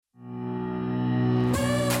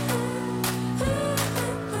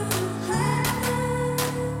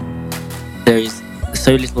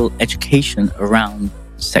so little education around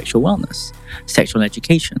sexual wellness, sexual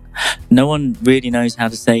education. No one really knows how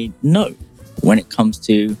to say no when it comes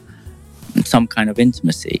to some kind of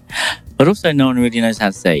intimacy, but also no one really knows how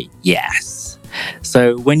to say yes.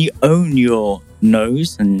 So when you own your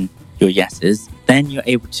no's and your yeses, then you're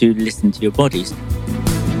able to listen to your bodies.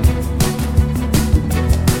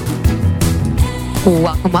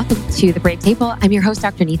 Welcome to The Brave Table. I'm your host,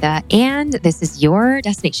 Dr. Neetha, and this is your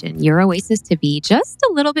destination, your oasis to be just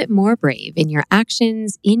a little bit more brave in your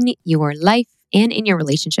actions, in your life, and in your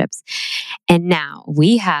relationships. And now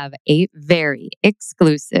we have a very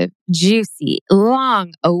exclusive, juicy,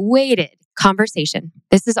 long-awaited conversation.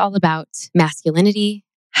 This is all about masculinity,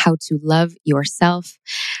 how to love yourself,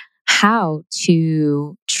 how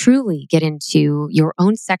to truly get into your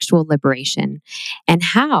own sexual liberation, and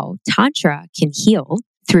how Tantra can heal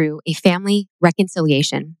through a family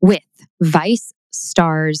reconciliation with Vice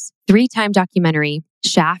Star's 3-time documentary,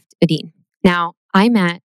 Shaft Uddin. Now, I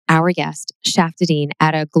met our guest, Shaft Uddin,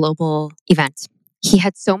 at a global event. He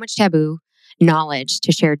had so much taboo knowledge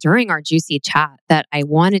to share during our juicy chat that I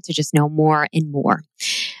wanted to just know more and more,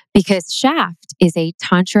 because Shaft is a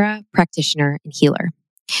Tantra practitioner and healer.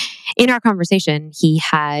 In our conversation, he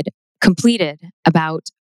had completed about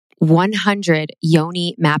 100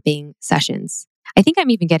 yoni mapping sessions. I think I'm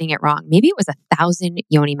even getting it wrong. Maybe it was 1,000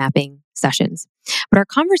 yoni mapping sessions. But our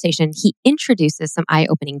conversation, he introduces some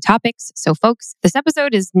eye-opening topics. So folks, this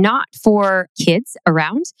episode is not for kids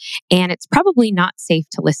around, and it's probably not safe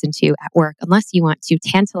to listen to at work unless you want to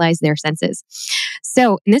tantalize their senses.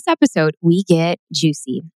 So in this episode, we get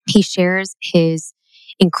juicy. He shares his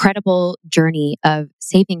incredible journey of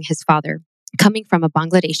saving his father, coming from a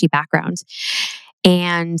Bangladeshi background.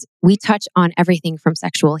 And we touch on everything from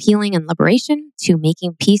sexual healing and liberation to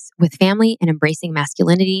making peace with family and embracing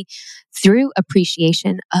masculinity through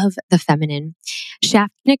appreciation of the feminine.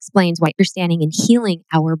 Shaft explains why understanding and healing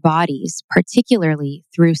our bodies, particularly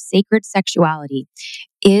through sacred sexuality,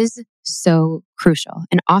 is so crucial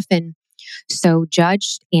and often so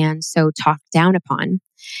judged and so talked down upon.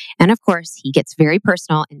 And of course, he gets very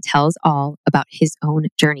personal and tells all about his own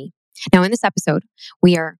journey. Now, in this episode,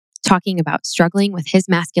 we are talking about struggling with his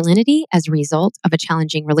masculinity as a result of a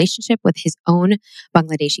challenging relationship with his own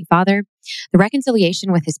Bangladeshi father, the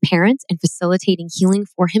reconciliation with his parents, and facilitating healing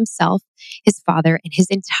for himself, his father, and his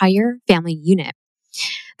entire family unit,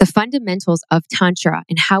 the fundamentals of Tantra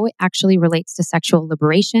and how it actually relates to sexual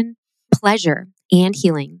liberation, pleasure, and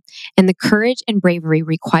healing, and the courage and bravery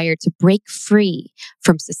required to break free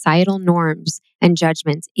from societal norms and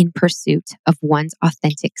judgments in pursuit of one's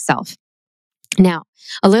authentic self. Now,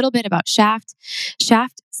 a little bit about Shaft.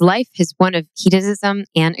 Shaft's life is one of hedonism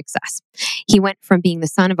and excess. He went from being the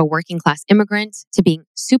son of a working class immigrant to being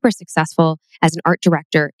super successful as an art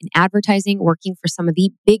director in advertising, working for some of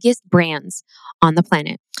the biggest brands on the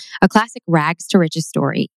planet. A classic rags to riches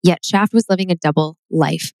story, yet Shaft was living a double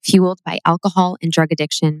life, fueled by alcohol and drug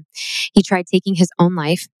addiction. He tried taking his own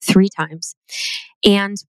life 3 times,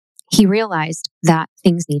 and he realized that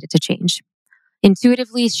things needed to change.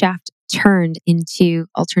 Intuitively, Shaft turned into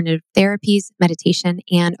alternative therapies, meditation,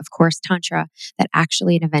 and of course, Tantra that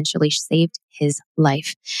actually and eventually saved his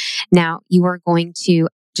life. Now, you are going to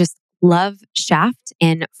just love Shaft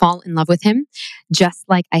and fall in love with him, just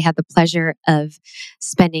like I had the pleasure of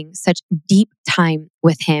spending such deep time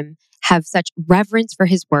with him, have such reverence for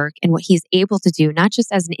his work and what he's able to do, not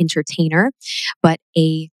just as an entertainer, but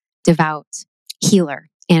a devout healer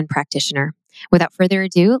and practitioner. Without further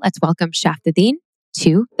ado, let's welcome Shaft Uddin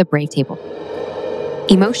to the Brave Table.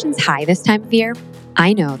 Emotions high this time of year.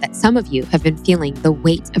 I know that some of you have been feeling the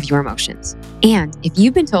weight of your emotions. And if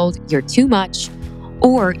you've been told you're too much,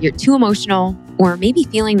 or you're too emotional, or maybe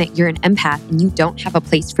feeling that you're an empath and you don't have a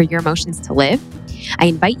place for your emotions to live, I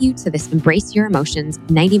invite you to this Embrace Your Emotions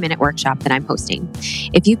 90-minute workshop that I'm hosting.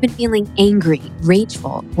 If you've been feeling angry,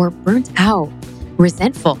 rageful, or burnt out,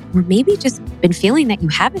 resentful, or maybe just been feeling that you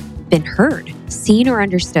haven't been heard, seen, or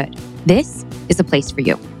understood, this is a place for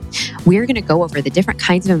you. We're going to go over the different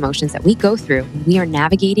kinds of emotions that we go through when we are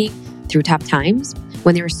navigating through tough times,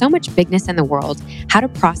 when there is so much bigness in the world, how to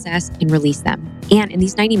process and release them. And in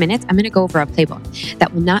these 90 minutes, I'm going to go over a playbook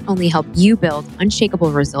that will not only help you build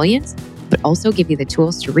unshakable resilience, but also give you the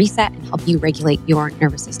tools to reset and help you regulate your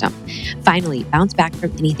nervous system. Finally, bounce back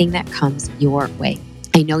from anything that comes your way.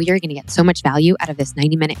 I know you're going to get so much value out of this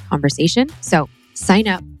 90-minute conversation. So sign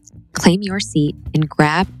up, claim your seat, and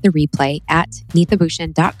grab the replay at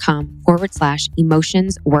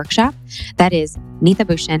neethabhushan.com/emotions workshop. That is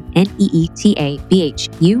Neethabhushan,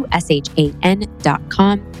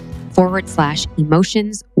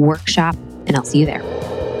 NEETABHUSHAN.com/emotions workshop. And I'll see you there.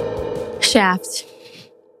 Shaft,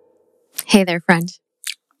 Hey there, friend.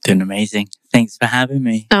 Doing amazing. Thanks for having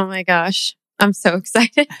me. Oh my gosh. I'm so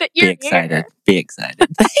excited that you're Be excited. here. Be excited.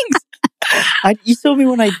 Thanks. You saw me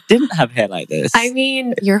when I didn't have hair like this. I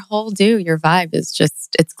mean, your whole your vibe is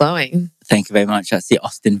just, it's glowing. Thank you very much. That's the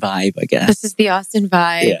Austin vibe, I guess. This is the Austin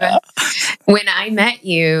vibe. Yeah. When I met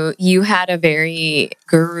you, you had a very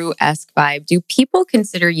guru-esque vibe. Do people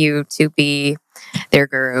consider you to be their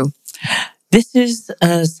guru? This is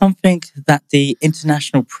something that the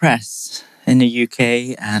international press in the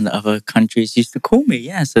UK and other countries used to call me.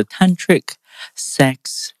 Yeah, so tantric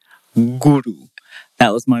sex guru.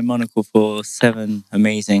 That was my monocle for 7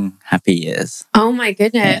 amazing, happy years. Oh my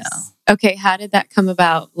goodness. Yeah. Okay, how did that come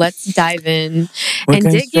about? Let's dive in and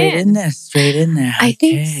dig straight in there. Straight in there. I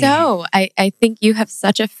think so. I think you have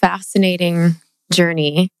such a fascinating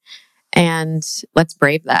journey, and let's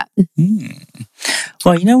brave that.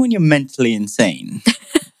 Well, you know when you're mentally insane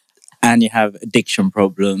and you have addiction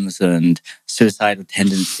problems and suicidal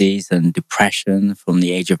tendencies and depression from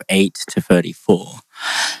the age of 8 to 34,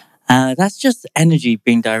 that's just energy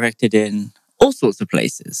being directed in all sorts of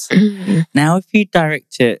places. Now, if you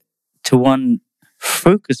direct it to one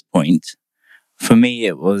focus point, for me,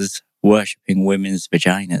 it was worshipping women's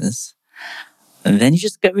vaginas. And then you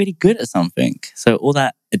just get really good at something. So all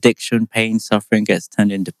that addiction, pain, suffering gets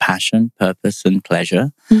turned into passion, purpose, and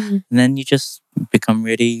pleasure. And then you just become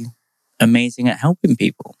really amazing at helping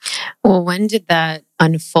people. Well, when did that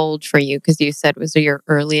unfold for you? Because you said was your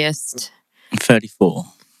earliest? 34,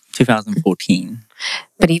 2014.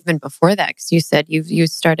 But even before that, because you said you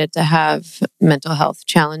started to have mental health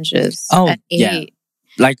challenges at 8. Yeah.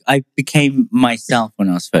 Like I became myself when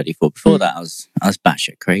I was 34. Before that, I was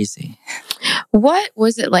batshit crazy. What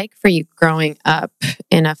was it like for you growing up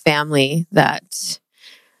in a family that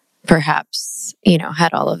perhaps,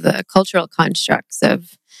 had all of the cultural constructs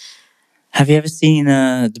of... Have you ever seen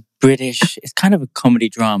the British, it's kind of a comedy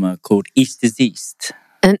drama called East is East?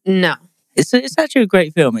 No. It's actually a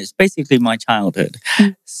great film. It's basically my childhood.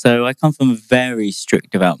 So I come from a very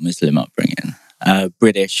strict, devout Muslim upbringing.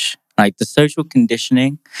 British, like the social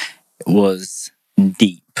conditioning was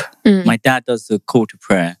deep. My dad does the call to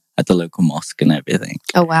prayer at the local mosque and everything.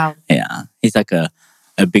 Oh, wow. Yeah. He's like a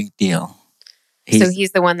big deal. So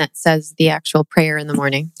he's the one that says the actual prayer in the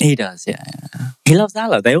morning? He does, yeah. He loves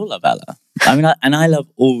Allah. They all love Allah. I mean, and I love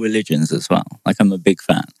all religions as well. Like I'm a big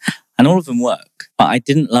fan. And all of them work. But I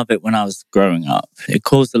didn't love it when I was growing up. It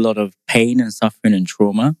caused a lot of pain and suffering and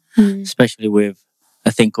trauma, especially with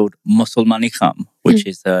a thing called Muslimanikham, which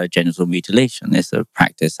is genital mutilation. It's a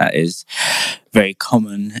practice that is very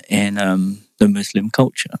common in the Muslim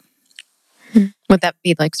culture. Would that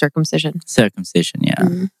be like circumcision? Circumcision,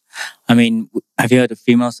 yeah. I mean, have you heard of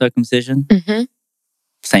female circumcision?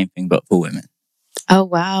 Same thing, but for women. Oh,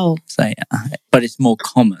 wow. So, yeah. But it's more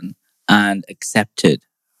common and accepted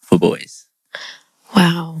for boys.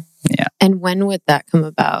 Wow. Yeah. And when would that come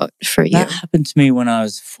about for you? That happened to me when I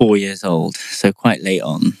was 4 years old, so quite late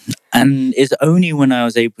on. And it's only when I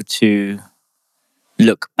was able to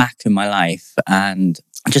look back in my life and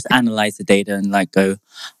just analyze the data and like go,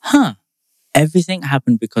 everything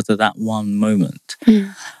happened because of that one moment.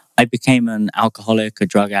 I became an alcoholic, a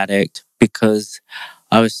drug addict, because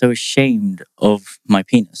I was so ashamed of my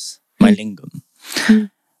penis, my lingam,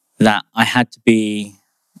 that I had to be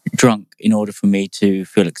drunk in order for me to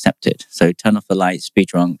feel accepted. So turn off the lights, be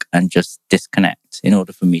drunk, and just disconnect in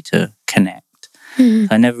order for me to connect. So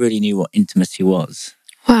I never really knew what intimacy was.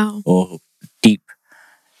 Wow. Or deep,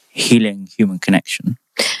 healing human connection.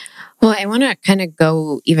 Well, I want to kind of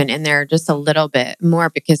go even in there just a little bit more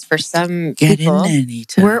because for some people... Get in there,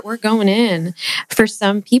 Nita. We're going in. For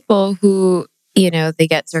some people who, they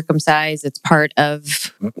get circumcised, it's part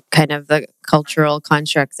of kind of the cultural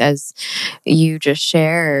constructs as you just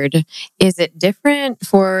shared. Is it different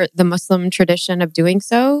for the Muslim tradition of doing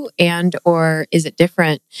so? Or is it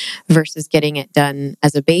different versus getting it done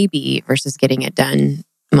as a baby versus getting it done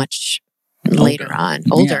much later on,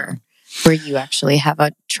 older? Yeah. Where you actually have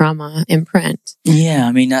a trauma imprint. Yeah,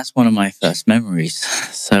 I mean, that's one of my first memories.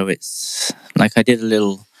 So it's like I did a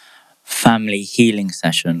little family healing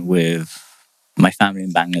session with my family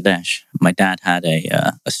in Bangladesh. My dad had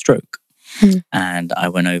a stroke. And I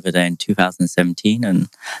went over there in 2017 and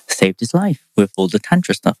saved his life with all the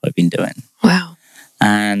Tantra stuff I've been doing. Wow.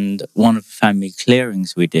 And one of the family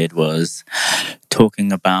clearings we did was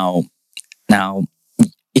talking about, now,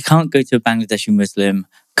 you can't go to a Bangladeshi Muslim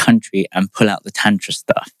country and pull out the Tantra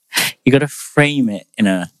stuff. You got to frame it in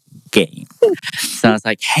a game. So I was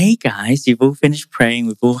like, hey guys, you've all finished praying.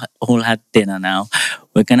 We've all had dinner now.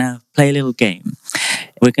 We're going to play a little game.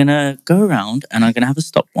 we're going to go around and I'm going to have a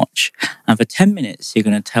stopwatch. And for 10 minutes, you're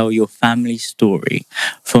going to tell your family story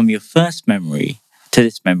from your first memory to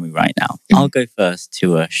this memory right now. I'll go first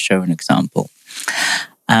to show an example.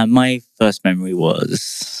 My first memory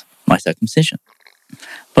was my circumcision,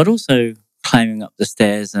 but also climbing up the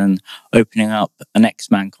stairs and opening up an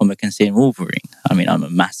X-Men comic and seeing Wolverine. I mean, I'm a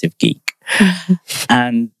massive geek.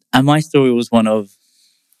 And my story was one of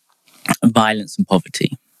violence and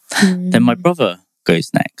poverty. Then my brother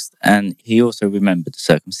goes next, and he also remembered the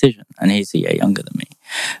circumcision, and he's a year younger than me.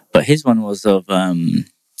 But his one was of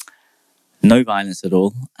no violence at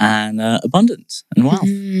all and abundance and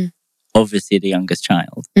wealth. Obviously the youngest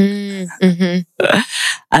child.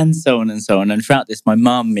 And so on and so on. And throughout this, my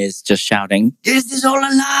mum is just shouting, "This is all a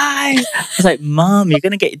lie!" I was like, "Mum, you're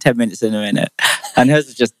going to get your 10 minutes in a minute." And hers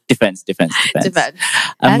was just defense.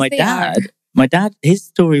 And my dad, his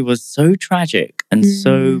story was so tragic and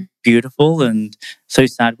so beautiful and so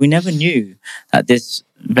sad. We never knew that this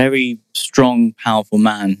very strong, powerful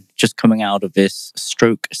man just coming out of this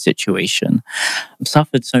stroke situation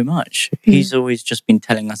suffered so much. He's always just been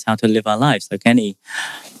telling us how to live our lives like any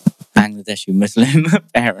Bangladeshi Muslim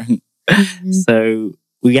parent. So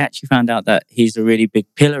we actually found out that he's a really big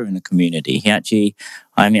pillar in the community. He actually,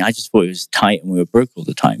 I mean, I just thought it was tight and we were broke all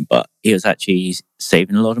the time, but he was actually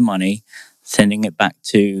saving a lot of money, sending it back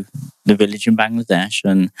to the village in Bangladesh,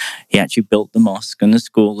 and he actually built the mosque and the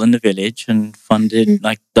school in the village and funded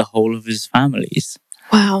like the whole of his families.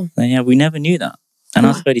 Wow. So, yeah, we never knew that. And I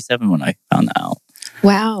was 37 when I found that out.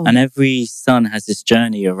 Wow. And every son has this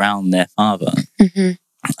journey around their father.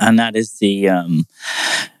 And that is the,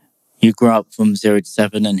 you grow up from 0 to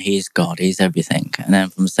 7 and he's God, he's everything. And then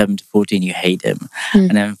from 7 to 14, you hate him.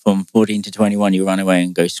 And then from 14 to 21, you run away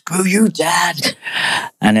and go, "Screw you, Dad."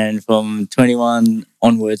 And then from 21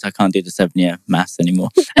 onwards, I can't do the 7-year maths anymore.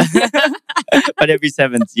 But every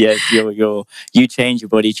 7th year, you change, your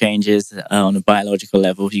body changes on a biological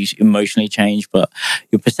level. You emotionally change, but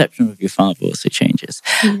your perception of your father also changes.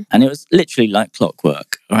 And it was literally like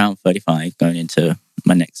clockwork around 35 going into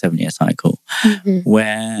my next 7-year cycle,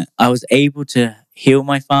 where I was able to heal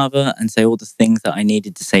my father and say all the things that I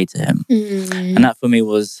needed to say to him. And that for me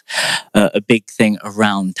was a big thing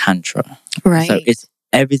around Tantra. Right. So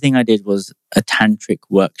everything I did was a tantric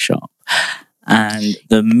workshop. And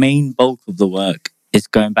the main bulk of the work is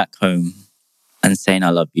going back home and saying "I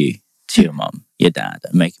love you" to your mom, your dad,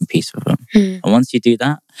 and making peace with them. And once you do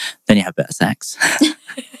that, then you have better sex.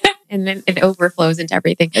 And then it overflows into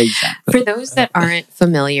everything. Exactly. For those that aren't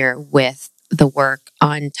familiar with the work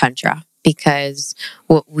on Tantra, because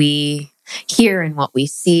what we hear and what we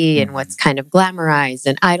see and what's kind of glamorized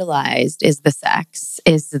and idolized is the sex,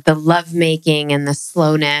 is the lovemaking and the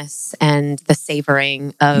slowness and the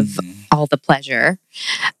savoring of all the pleasure.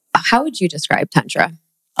 How would you describe Tantra?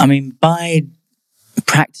 I mean, by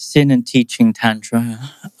practicing and teaching Tantra,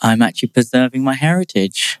 I'm actually preserving my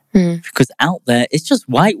heritage. Because out there, it's just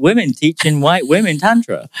white women teaching white women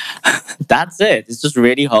Tantra. That's it. It's just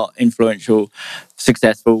really hot, influential,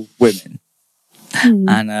 successful women.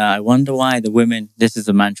 And I wonder why the women, this is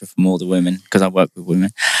a mantra from all the women, because I work with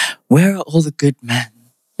women, where are all the good men?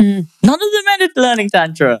 None of the men are learning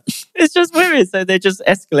Tantra. It's just women, so they're just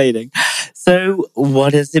escalating. So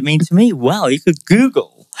what does it mean to me? Well, you could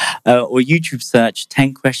Google or YouTube search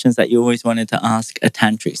 10 questions that you always wanted to ask a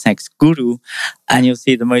tantric sex guru, and you'll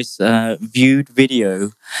see the most viewed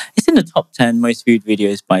video. It's in the top 10 most viewed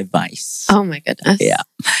videos by Vice. Oh my goodness. Yeah,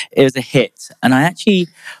 it was a hit. And I actually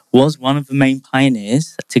was one of the main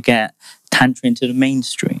pioneers to get Tantra into the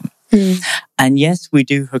mainstream. And yes, we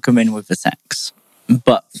do hook them in with the sex.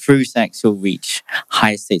 But through sex, you'll reach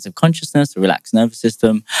higher states of consciousness, a relaxed nervous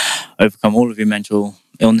system, overcome all of your mental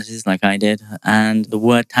illnesses like I did. And the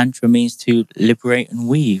word Tantra means to liberate and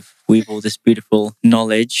weave all this beautiful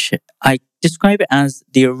knowledge. I describe it as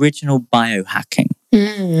the original biohacking.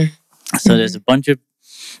 So there's a bunch of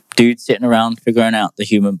dudes sitting around figuring out the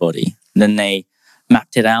human body. And then they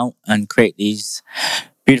mapped it out and create these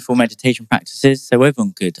beautiful meditation practices so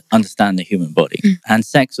everyone could understand the human body. And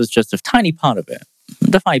sex was just a tiny part of it.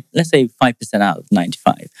 Let's say 5% out of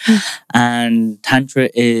 95. And Tantra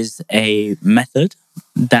is a method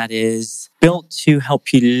that is built to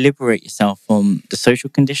help you liberate yourself from the social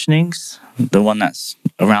conditionings, the one that's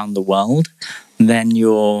around the world, then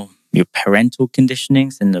your parental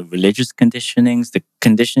conditionings and the religious conditionings, the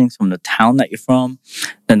conditionings from the town that you're from,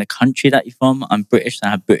 then the country that you're from. I'm British, so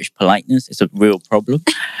I have British politeness. It's a real problem.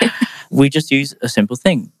 We just use a simple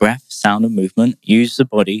thing, breath, sound and movement, use the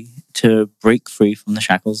body to break free from the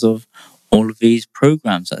shackles of all of these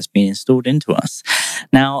programs that's been installed into us.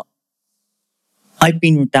 Now, I've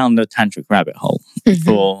been down the tantric rabbit hole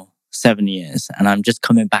for 7 years, and I'm just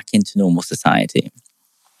coming back into normal society.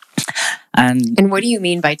 And what do you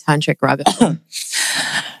mean by tantric rabbit hole?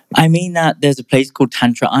 I mean that there's a place called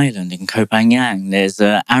Tantra Island in Koh Phangan. There's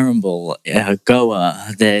Arambol,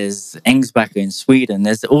 Goa. There's Ängsbacka in Sweden.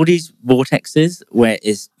 There's all these vortexes where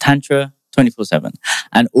it's Tantra 24/7.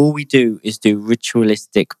 And all we do is do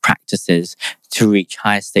ritualistic practices to reach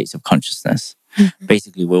higher states of consciousness.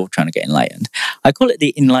 Basically, we're all trying to get enlightened. I call it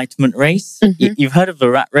the enlightenment race. You've heard of the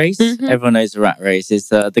rat race? Everyone knows the rat race. It's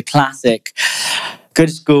the classic: go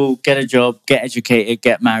to school, get a job, get educated,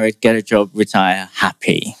 get married, get a job, retire,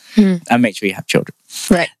 happy, and make sure you have children.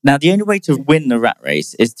 Right. Now, the only way to win the rat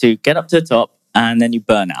race is to get up to the top and then you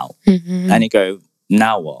burn out. And you go,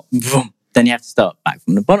 now what? Vroom. Then you have to start back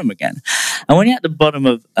from the bottom again. And when you're at the bottom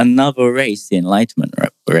of another race, the enlightenment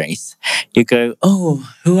race, you go, oh,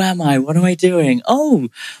 who am I? What am I doing? Oh,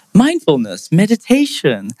 mindfulness,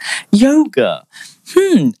 meditation, yoga.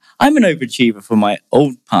 I'm an overachiever from my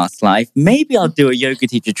old past life. Maybe I'll do a yoga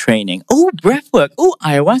teacher training. Oh, breathwork. Oh,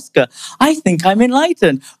 ayahuasca. I think I'm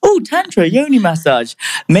enlightened. Oh, tantra, yoni massage.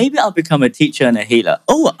 Maybe I'll become a teacher and a healer.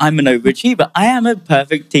 Oh, I'm an overachiever. I am a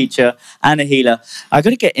perfect teacher and a healer. I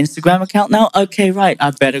got to get Instagram account now. Okay, right.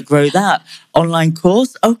 I better grow that. Online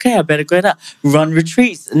course. Okay, I better grow that. Run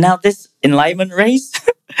retreats. Now this enlightenment race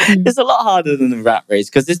is a lot harder than the rat race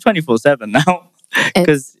because it's 24/7 now.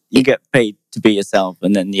 Because you get paid to be yourself,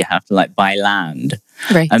 and then you have to like buy land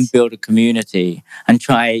and build a community and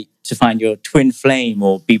try to find your twin flame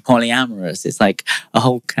or be polyamorous. It's like a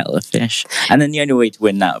whole kettle of fish. And then the only way to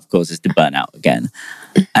win that, of course, is to burn out again.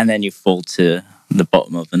 And then you fall to the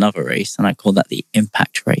bottom of another race. And I call that the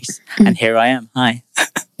impact race. And here I am. Hi.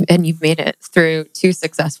 And you've made it through 2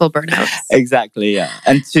 successful burnouts. Exactly, yeah.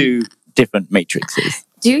 And 2 different matrices.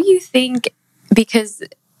 Do you think, because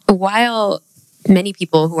while many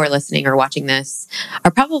people who are listening or watching this are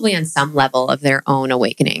probably on some level of their own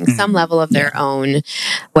awakening, some level of their own,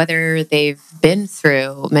 whether they've been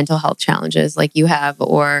through mental health challenges like you have,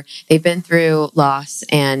 or they've been through loss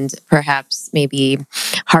and perhaps maybe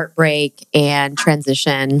heartbreak and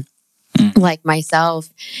transition like myself,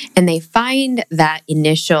 and they find that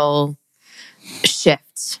initial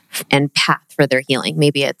shift and path for their healing.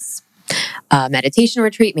 Maybe it's a meditation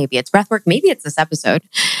retreat, maybe it's breathwork, maybe it's this episode.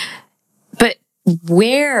 But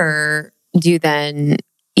where do then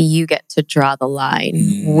you get to draw the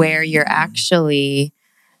line where you're actually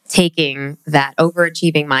taking that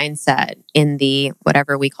overachieving mindset in the,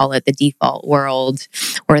 whatever we call it, the default world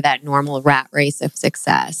or that normal rat race of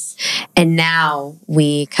success? And now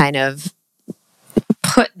we kind of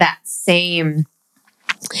put that same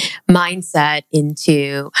mindset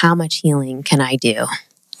into how much healing can I do?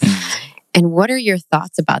 And what are your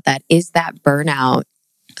thoughts about that? Is that burnout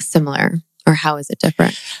similar? Or how is it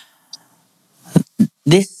different?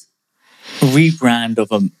 This rebrand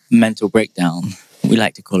of a mental breakdown, we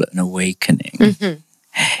like to call it an awakening,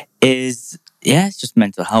 is, it's just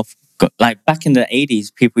mental health. Like back in the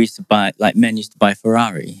 80s, people used to buy, like men used to buy a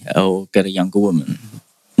Ferrari or get a younger woman.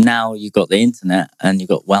 Now you've got the internet and you've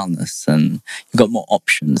got wellness and you've got more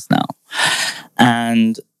options now.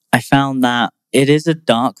 And I found that it is a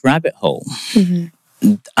dark rabbit hole.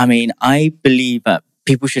 I mean, I believe that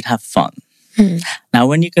people should have fun. Now,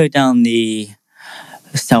 when you go down the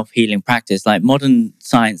self-healing practice, like modern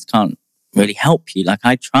science can't really help you. Like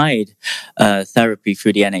I tried therapy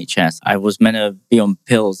through the NHS. I was meant to be on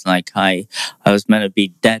pills. Like I was meant to be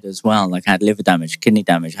dead as well. Like I had liver damage, kidney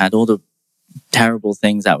damage. I had all the terrible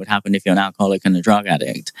things that would happen if you're an alcoholic and a drug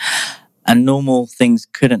addict. And normal things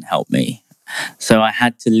couldn't help me. So I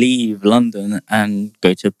had to leave London and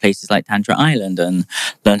go to places like Tantra Island and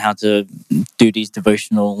learn how to do these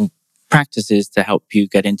devotional practices to help you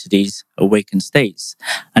get into these awakened states.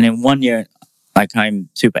 And in 1 year, like I'm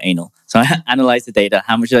super anal. So I analyzed the data.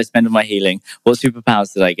 How much did I spend on my healing? What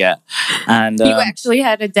superpowers did I get? And you actually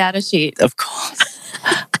had a data sheet. Of course.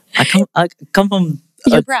 I come from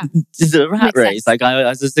the rat race. Like I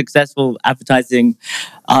was a successful advertising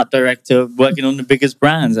art director working on the biggest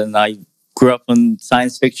brands, and I grew up on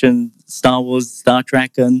science fiction, Star Wars, Star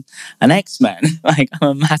Trek, and X-Men. Like I'm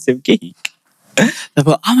a massive geek. I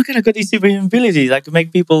thought, oh my God, I've got these superhuman abilities. I can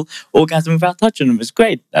make people orgasm without touching them. It's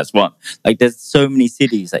great. That's one. Like there's so many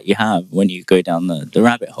cities that you have when you go down the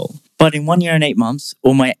rabbit hole. But in 1 year and 8 months,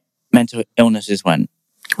 all my mental illnesses went.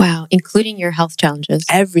 Wow, including your health challenges.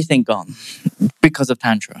 Everything gone because of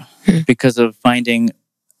Tantra, because of finding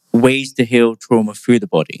ways to heal trauma through the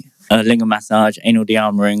body. Lingam massage, anal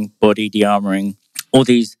de-armoring, body de-armoring, all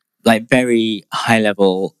these like very high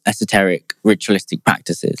level esoteric ritualistic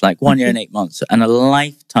practices, like 1 year and 8 months and a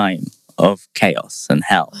lifetime of chaos and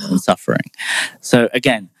hell and suffering. So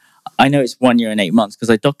again, I know it's 1 year and 8 months because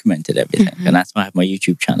I documented everything, and that's why I have my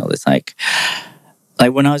YouTube channel. It's like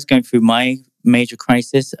when I was going through my major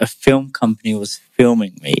crisis, a film company was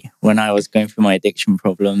filming me when I was going through my addiction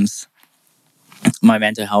problems, my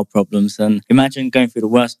mental health problems. And imagine going through the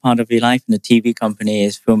worst part of your life and the TV company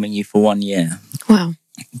is filming you for 1 year. Wow.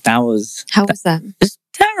 How was that? It's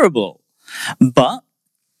terrible. But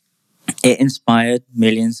it inspired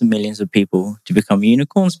millions and millions of people to become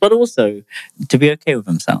unicorns, but also to be okay with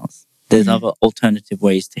themselves. There's other alternative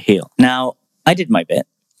ways to heal. Now, I did my bit,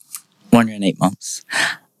 1 year and 8 months.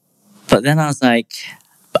 But then I was like,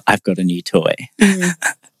 but I've got a new toy.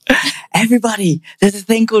 Everybody, there's a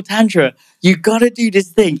thing called Tantra. You got to do this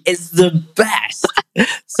thing. It's the best.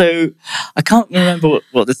 So I can't remember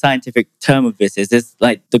what the scientific term of this is. It's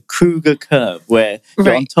like the Kruger curve, where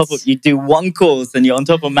you're on top of, you do one course and you're on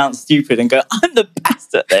top of Mount Stupid and go, I'm the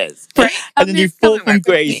best at this. Right. And then you fall from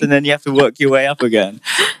grace and then you have to work your way up again.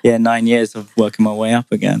 Yeah, 9 years of working my way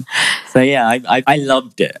up again. So yeah, I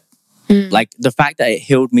loved it. Like the fact that it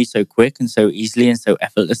healed me so quick and so easily and so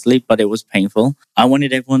effortlessly, but it was painful. I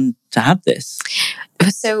wanted everyone to have this.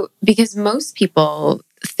 So, because most people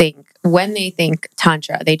think, when they think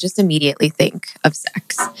Tantra, they just immediately think of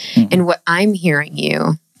sex. And what I'm hearing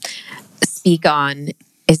you speak on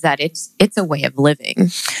is that it's a way of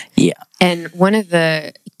living. Yeah. And one of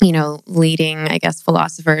the, leading, I guess,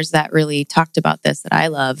 philosophers that really talked about this that I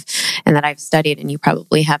love and that I've studied, and you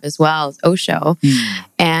probably have as well, is Osho.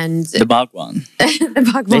 And the Bhagwan. The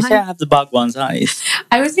Bhagwan. They say I have the Bhagwan's eyes.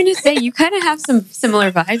 I was going to say, you kind of have some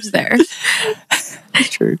similar vibes there. That's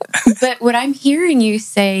true. But what I'm hearing you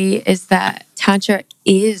say is that Tantra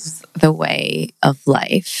is the way of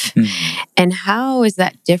life. And how is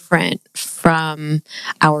that different from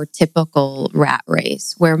our typical rat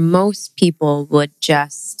race, where most people would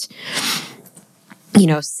just,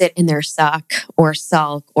 sit in their suck or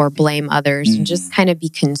sulk or blame others and just kind of be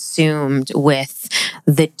consumed with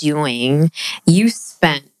the doing? You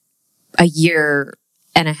spent a year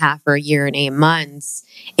and a half or a year and 8 months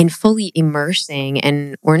in fully immersing.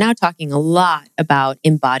 And we're now talking a lot about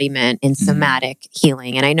embodiment and somatic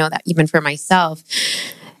healing. And I know that even for myself,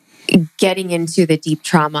 getting into the deep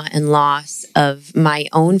trauma and loss of my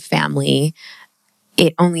own family,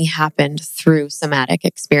 it only happened through somatic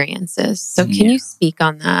experiences. So can you speak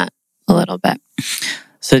on that a little bit?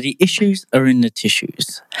 So the issues are in the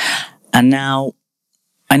tissues. And now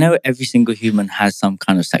I know every single human has some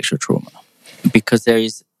kind of sexual trauma, because there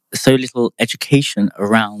is so little education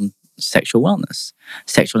around sexual wellness,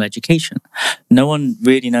 sexual education. No one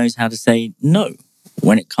really knows how to say no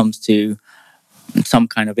when it comes to some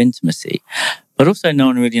kind of intimacy. But also no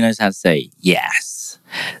one really knows how to say yes.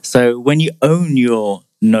 So when you own your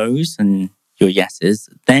no's and your yeses,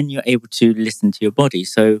 then you're able to listen to your body.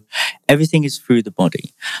 So everything is through the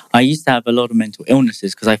body. I used to have a lot of mental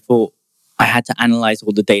illnesses because I thought I had to analyze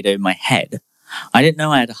all the data in my head. I didn't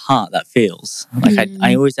know I had a heart that feels. Like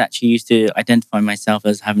I always actually used to identify myself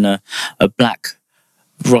as having a black,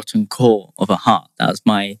 rotten core of a heart. That was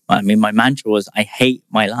my mantra was, I hate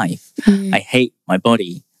my life. I hate my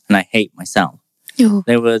body, and I hate myself.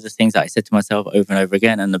 They were the things that I said to myself over and over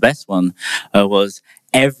again. And the best one was,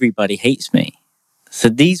 everybody hates me. So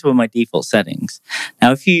these were my default settings.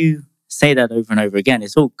 Now, if you say that over and over again,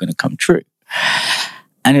 it's all going to come true.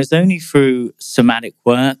 And it was only through somatic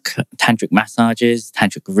work, tantric massages,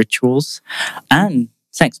 tantric rituals, and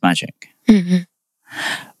sex magic,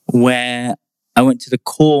 where I went to the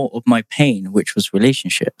core of my pain, which was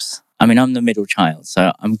relationships. I mean, I'm the middle child,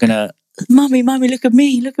 so I'm going to, Mommy, look at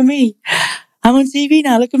me, look at me. I'm on TV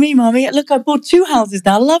now, look at me, Mommy. Look, I bought 2 houses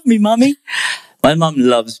now, love me, Mommy. My mum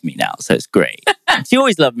loves me now, so it's great. She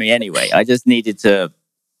always loved me anyway. I just needed to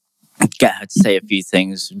get her to say a few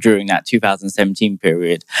things during that 2017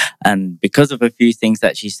 period. And because of a few things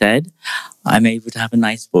that she said, I'm able to have a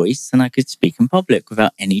nice voice and I could speak in public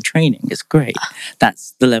without any training. It's great.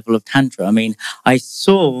 That's the level of Tantra. I mean, I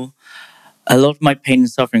saw a lot of my pain and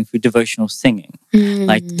suffering through devotional singing,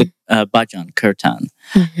 like the bhajan, kirtan.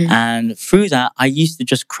 And through that, I used to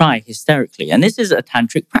just cry hysterically. And this is a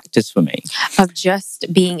tantric practice for me. Of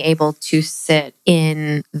just being able to sit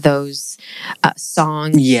in those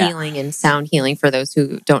song healing and sound healing. For those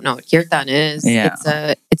who don't know what kirtan is,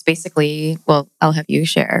 it's basically, well, I'll have you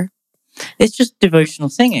share. It's just devotional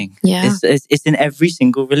singing. It's in every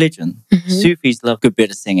single religion. Sufis love a good bit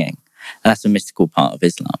of singing. That's a mystical part of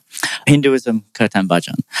Islam. Hinduism, kirtan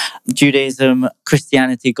bhajan. Judaism,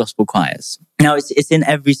 Christianity, gospel choirs. Now, it's in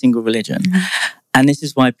every single religion. And this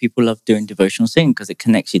is why people love doing devotional singing, because it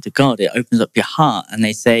connects you to God. It opens up your heart. And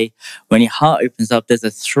they say when your heart opens up, there's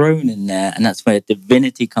a throne in there. And that's where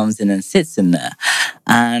divinity comes in and sits in there.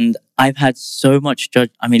 And I've had so much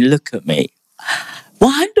I mean, look at me.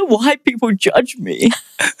 Wonder why people judge me.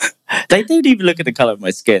 They don't even look at the color of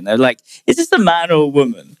my skin. They're like, is this a man or a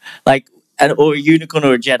woman? Like, or a unicorn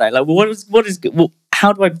or a Jedi? Like,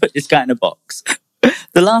 how do I put this guy in a box?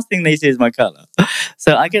 The last thing they see is my color.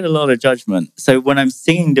 So I get a lot of judgment. So when I'm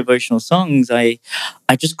singing devotional songs, I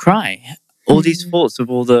just cry. All these thoughts of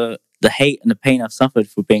all the hate and the pain I've suffered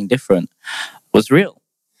for being different was real.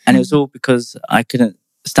 And it was all because I couldn't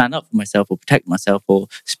stand up for myself or protect myself or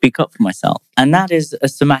speak up for myself. And that is a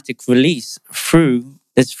somatic release through,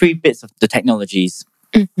 there's 3 bits of the technologies,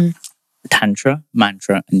 Tantra,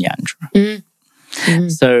 Mantra, and Yantra.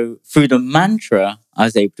 So through the mantra, I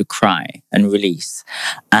was able to cry and release.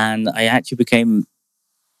 And I actually became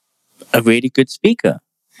a really good speaker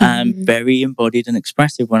and very embodied and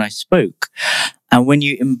expressive when I spoke. And when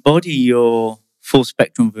you embody your full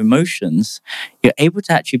spectrum of emotions, you're able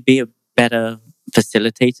to actually be a better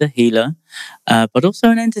facilitator, healer, but also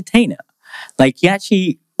an entertainer. Like you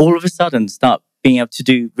actually all of a sudden start being able to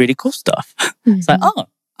do really cool stuff. It's like, oh,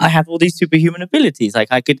 I have all these superhuman abilities.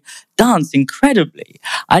 Like I could dance incredibly.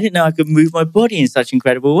 I didn't know I could move my body in such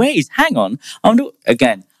incredible ways. Hang on. I wonder,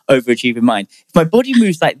 again, overachieving mind. If my body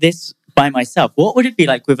moves like this by myself, what would it be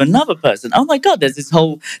like with another person? Oh my God, there's this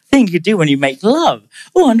whole thing you do when you make love.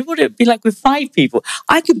 Oh, I wonder what it would be like with 5 people.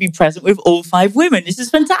 I could be present with all 5 women. This is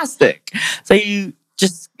fantastic. So you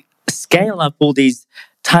just scale up all these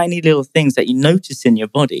tiny little things that you notice in your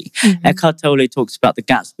body. Eckhart Tolle talks about the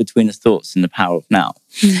gaps between the thoughts and the power of now.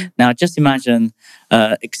 Now, just imagine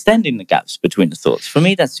extending the gaps between the thoughts. For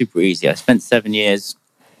me, that's super easy. I spent 7 years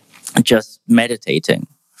just meditating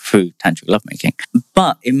through tantric lovemaking.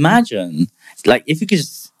 But imagine, like, if you could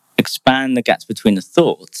just expand the gaps between the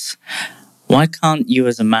thoughts, why can't you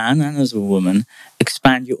as a man and as a woman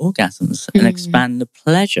expand your orgasms and expand the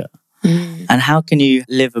pleasure? And how can you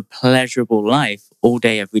live a pleasurable life all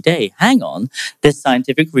day, every day? Hang on, there's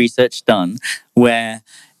scientific research done where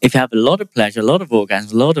if you have a lot of pleasure, a lot of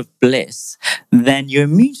orgasms, a lot of bliss, then your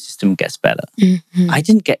immune system gets better. I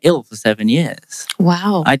didn't get ill for 7 years.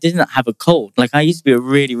 Wow. I didn't have a cold. Like I used to be a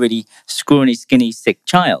really, really scrawny, skinny, sick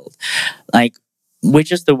child. Like we're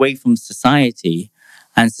just away from society,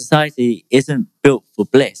 and society isn't built for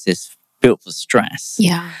bliss. It's built for stress.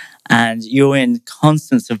 Yeah. And you're in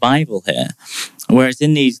constant survival here. Whereas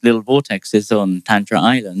in these little vortexes on Tantra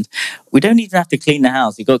Island, we don't even have to clean the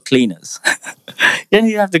house. You've got cleaners. You don't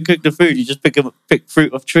even have to cook the food. You just pick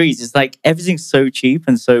fruit off trees. It's like everything's so cheap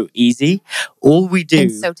and so easy. All we do...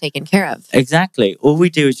 And so taken care of. Exactly. All we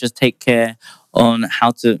do is just take care on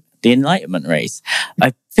how to... The Enlightenment race.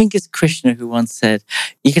 I think it's Krishna who once said,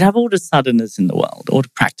 you can have all the sadhanas in the world, all the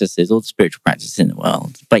practices, all the spiritual practices in the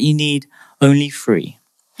world, but you need only 3.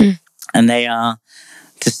 And they are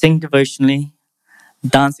to sing devotionally,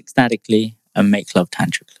 dance ecstatically, and make love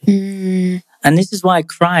tantrically. And this is why I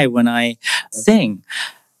cry when I sing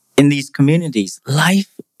in these communities.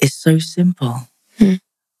 Life is so simple.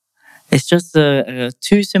 It's just 2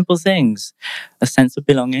 simple things, a sense of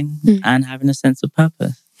belonging and having a sense of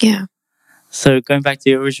purpose. Yeah. So going back to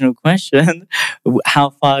the original question, how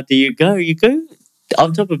far do you go? You go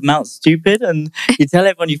on top of Mount Stupid and you tell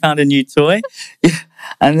everyone you found a new toy.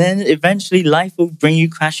 And then eventually life will bring you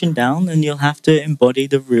crashing down and you'll have to embody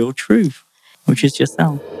the real truth, which is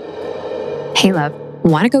yourself. Hey, love.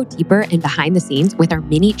 Want to go deeper and behind the scenes with our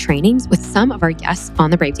mini trainings with some of our guests on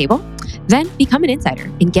the Brave Table? Then become an insider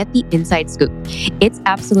and get the inside scoop. It's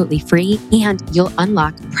absolutely free, and you'll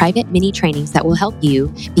unlock private mini trainings that will help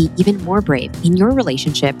you be even more brave in your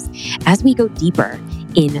relationships as we go deeper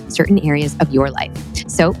in certain areas of your life.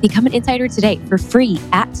 So become an insider today for free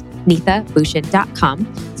at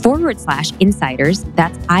neethabhushan.com/insiders.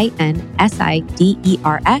 That's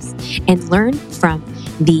INSIDERS, and learn from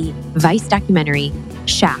the Vice documentary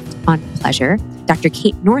Shaft on pleasure, Dr.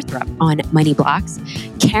 Kate Northrup on money blocks,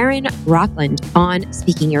 Karen Rockland on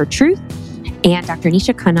speaking your truth, and Dr.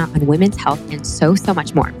 Nisha Khanna on women's health, and so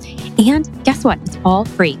much more. And guess what? It's all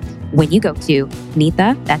free when you go to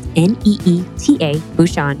Neeta, that's NEETA,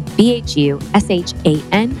 Bhushan,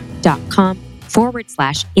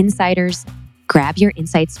 BHUSHAN.com/insiders. Grab your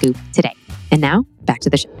inside scoop today. And now back to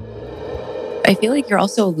the show. I feel like you're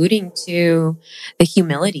also alluding to the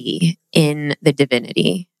humility in the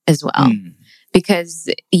divinity as well, because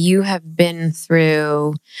you have been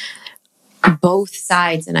through both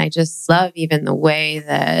sides. And I just love even the way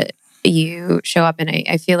that you show up. And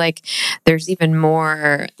I feel like there's even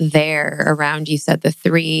more there around. You said the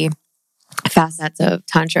 3 facets of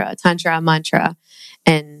Tantra, mantra,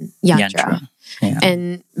 and yantra. Yeah.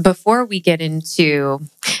 And before we get into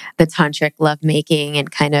the tantric lovemaking and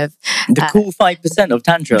kind of the cool 5% of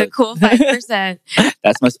Tantra. The cool 5%.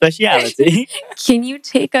 That's my speciality. Can you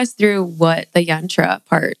take us through what the yantra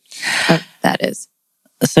part of that is?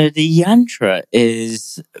 So the yantra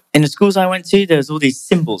is, in the schools I went to, there's all these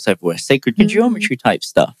symbols everywhere, sacred geometry type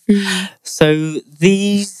stuff. So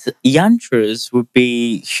these yantras would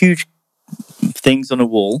be huge things on a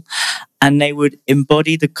wall, and they would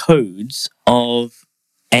embody the codes of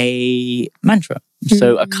a mantra.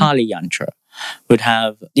 So a Kali yantra would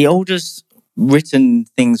have the oldest written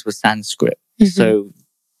things were Sanskrit. So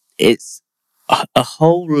it's a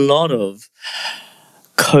whole lot of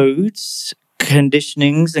codes,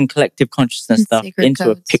 conditionings, and collective consciousness stuff into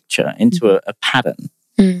codes. A picture, into a pattern.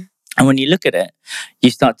 And when you look at it,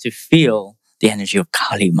 you start to feel the energy of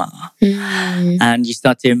Kali Ma, and you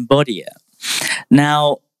start to embody it.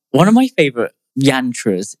 Now, one of my favorite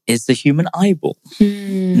yantras is the human eyeball.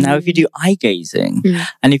 Now, if you do eye gazing,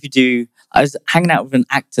 and if you do, I was hanging out with an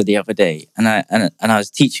actor the other day, and I was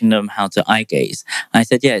teaching them how to eye gaze. And I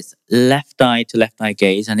said, yes, left eye to left eye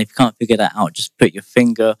gaze. And if you can't figure that out, just put your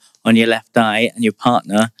finger on your left eye, and your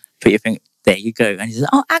partner put your finger. There you go. And he says,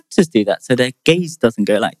 oh, actors do that, so their gaze doesn't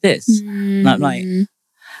go like this. And I'm like,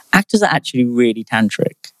 actors are actually really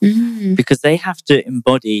tantric because they have to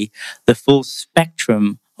embody the full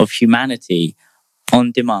spectrum of humanity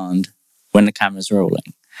on demand when the camera's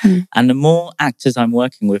rolling. And the more actors I'm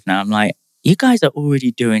working with now, I'm like, you guys are already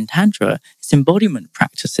doing Tantra. It's embodiment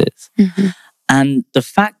practices. And the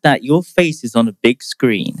fact that your face is on a big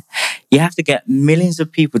screen, you have to get millions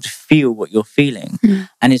of people to feel what you're feeling.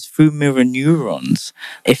 And it's through mirror neurons.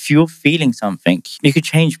 If you're feeling something, you could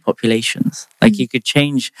change populations. Like you could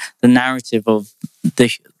change the narrative of the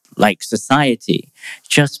society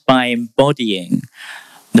just by embodying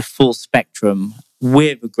the full spectrum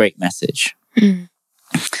with a great message.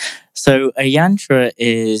 So a yantra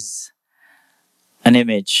is an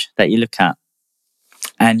image that you look at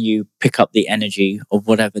and you pick up the energy of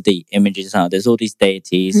whatever the images are. There's all these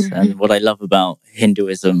deities. And what I love about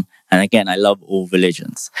Hinduism, and again, I love all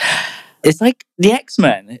religions, it's like the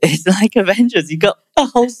X-Men. It's like Avengers. You got a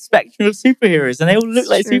whole spectrum of superheroes and they all look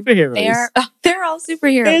like superheroes. They're all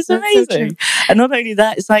superheroes. It's amazing. So and not only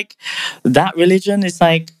that, it's like that religion is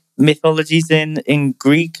like mythologies in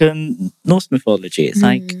Greek and Norse mythology. It's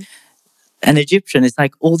like an Egyptian. It's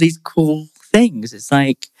like all these cool things. It's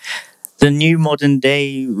like the new modern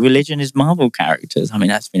day religion is Marvel characters. I mean,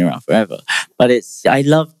 that's been around forever. But I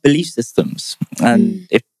love belief systems. And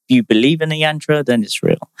if you believe in a yantra, then it's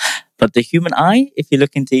real. But the human eye, if you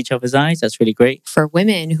look into each other's eyes, that's really great. For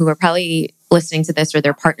women who are probably listening to this or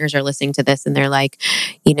their partners are listening to this and they're like,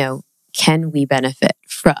 can we benefit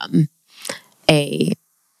from a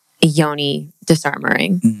yoni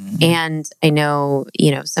disarmoring? And I know,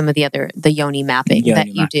 some of the yoni mapping that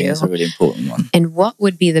you do. Is a really important one. And what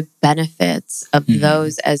would be the benefits of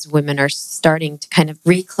those as women are starting to kind of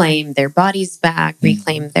reclaim their bodies back,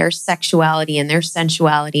 reclaim their sexuality and their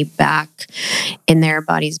sensuality back in their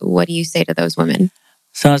bodies? What do you say to those women?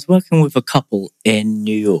 So I was working with a couple in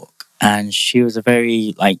New York, and she was a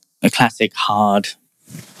very a classic hard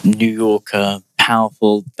New Yorker,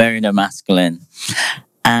 powerful, very masculine.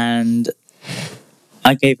 And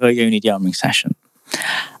I gave her a yoni dhyarming session.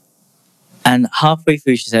 And halfway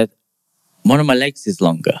through, she said, one of my legs is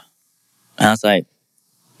longer. And I was like,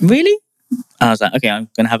 really? I was like, okay, I'm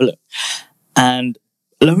going to have a look. And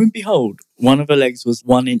lo and behold, one of her legs was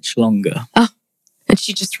 1 inch longer. Oh, and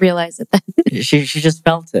she just realized it then. she just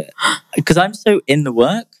felt it. Because I'm so in the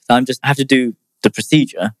work, I have to do the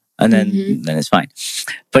procedure and then it's fine.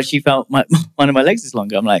 But she felt one of my legs is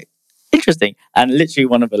longer. I'm like, interesting. And literally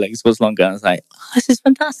one of her legs was longer. I was like, this is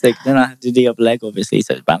fantastic. Then I have to do the other leg, obviously,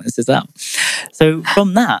 so it balances out. So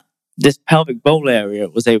from that, this pelvic bowl area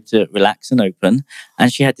was able to relax and open.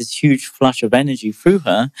 And she had this huge flush of energy through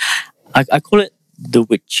her. I call it the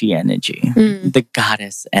witchy energy, the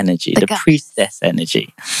goddess energy, the priestess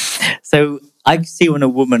energy. So I see when a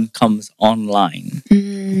woman comes online,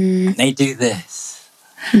 they do this.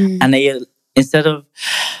 And they, instead of,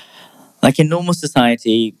 like in normal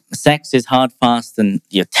society, sex is hard, fast, and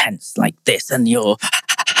you're tense like this, and you're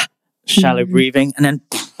shallow breathing, and then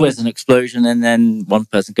there's an explosion, and then one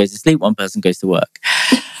person goes to sleep, one person goes to work.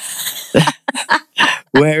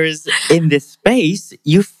 Whereas in this space,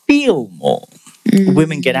 you feel more.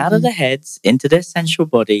 Women get out of their heads into their sensual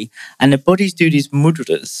body, and their bodies do these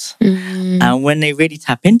mudras. And when they really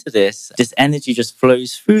tap into this energy just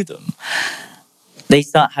flows through them. they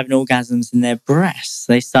start having orgasms in their breasts.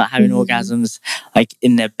 They start having orgasms like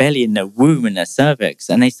in their belly, in their womb, in their cervix,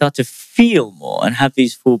 and they start to feel more and have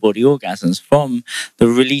these full body orgasms from the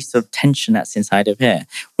release of tension that's inside of here.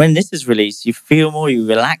 When this is released, you feel more, you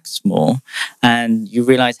relax more, and you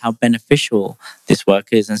realize how beneficial this work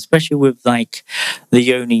is, and especially with like the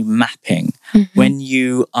yoni mapping. When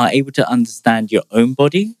you are able to understand your own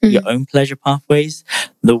body, your own pleasure pathways,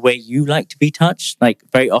 the way you like to be touched. Like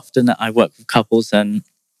very often I work with couples and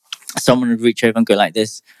someone would reach over and go like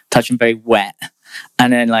this, touch them very wet,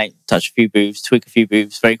 and then like touch a few boobs, tweak a few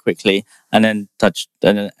boobs very quickly, and then touch,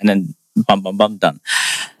 and then bum, bum, bum, done.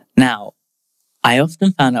 Now, I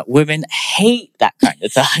often found that women hate that kind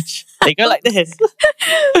of touch. They go like this,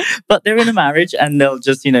 but they're in a marriage and they'll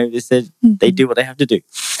just, they said they do what they have to do.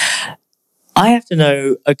 I have to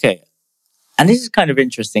know, okay, and this is kind of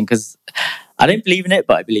interesting because I don't believe in it,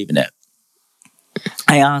 but I believe in it.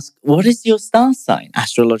 I ask, what is your star sign,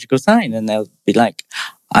 astrological sign? And they'll be like,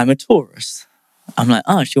 I'm a Taurus. I'm like,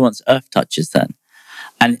 oh, she wants earth touches then.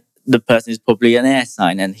 And the person is probably an air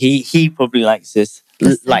sign, and he probably likes this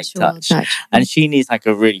light touch. And she needs like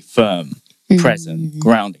a really firm, present,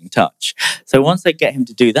 grounding touch. So once I get him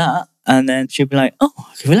to do that, and then she'll be like, oh,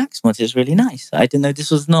 I can relax more. It's really nice. I didn't know this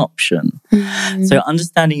was an option. So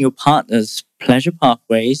understanding your partner's pleasure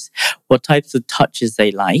pathways, what types of touches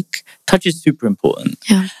they like. Touch is super important.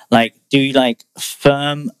 Yeah. Like, do you like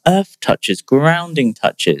firm earth touches, grounding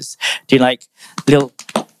touches? Do you like little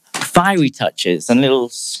fiery touches and little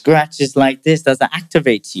scratches like this? Does that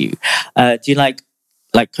activate you? Do you like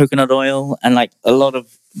coconut oil and like a lot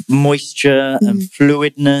of moisture and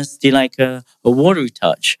fluidness? Do you like a watery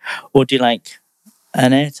touch, or do you like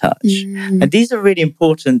an air touch? And these are really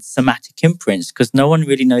important somatic imprints because no one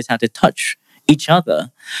really knows how to touch each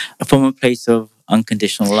other from a place of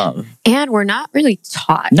unconditional love. And we're not really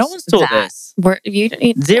taught. No one's taught this.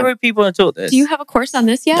 Zero people are taught this. Do you have a course on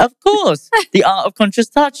this yet? Of course. The Art of Conscious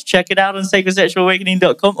Touch. Check it out on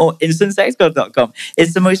sacredsexualawakening.com or instantsexgod.com.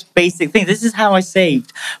 It's the most basic thing. This is how I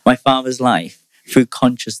saved my father's life, through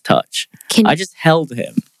conscious touch. I just held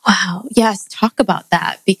him. Wow. Yes. Talk about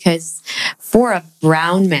that, because for a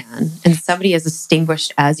brown man and somebody as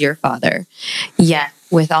distinguished as your father, yet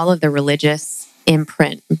with all of the religious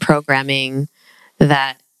imprint and programming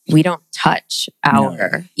that we don't touch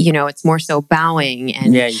it's more so bowing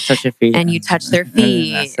and you touch your feet and you touch their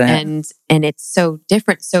feet and it's so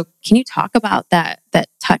different. So can you talk about that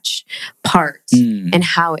touch part and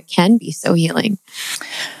how it can be so healing?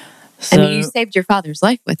 So, and you saved your father's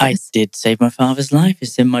life with this. I did save my father's life.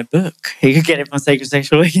 It's in my book. You can get it from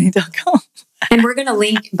sacredsexualawakening.com. And we're going to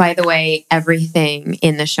link, by the way, everything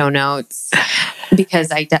in the show notes,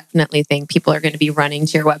 because I definitely think people are going to be running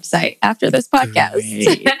to your website after this podcast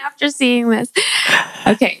and after seeing this.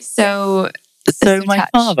 Okay, so my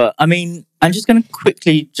father, I mean, I'm just going to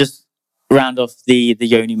quickly just round off the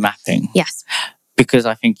yoni mapping. Yes. Because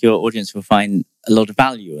I think your audience will find a lot of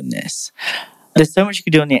value in this. There's so much you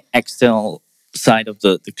can do on the external side of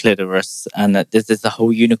the clitoris, and there's the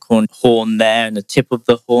whole unicorn horn there, and the tip of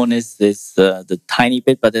the horn is this the tiny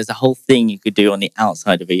bit, but there's a whole thing you could do on the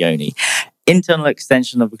outside of a yoni. Internal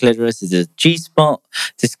extension of the clitoris is a G-spot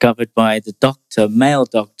discovered by the male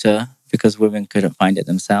doctor, because women couldn't find it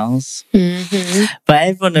themselves. But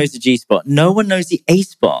everyone knows the G-spot. No one knows the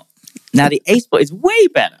A-spot. Now, the A-spot is way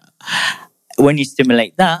better. When you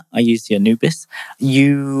stimulate that, I use the Anubis,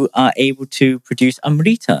 you are able to produce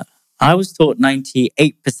Amrita. I was taught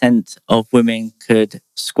 98% of women could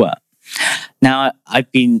squirt. Now,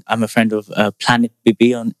 I'm a friend of Planet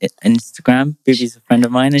Bibi on Instagram. Bibi's a friend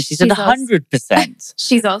of mine, and she said 100%.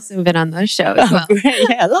 She's also been on those shows as well. Great.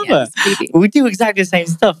 Yeah, I love her. Bibi. We do exactly the same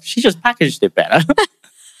stuff. She just packaged it better.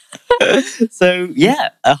 So,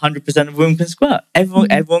 100% of women can squirt.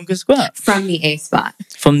 Everyone can squirt. From the A spot.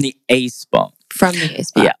 From the A spot. From the A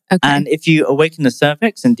spot. Yeah. Okay. And if you awaken the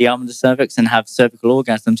cervix and dearm the cervix and have cervical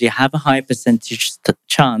orgasms, you have a high percentage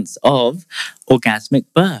chance of orgasmic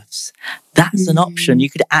births. That's an option. You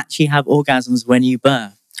could actually have orgasms when you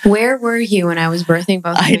birth. Where were you when I was birthing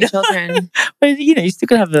both of my children? Well, you still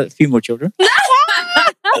could have a few more children.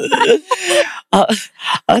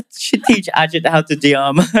 I should teach Ajit how to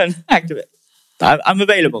dearm and activate. I'm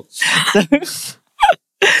available.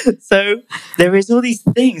 So there is all these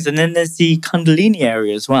things, and then there's the Kundalini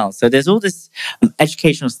area as well. So there's all this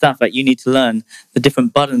educational stuff that you need to learn, the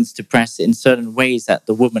different buttons to press in certain ways that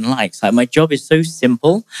the woman likes. Like, my job is so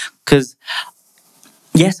simple because,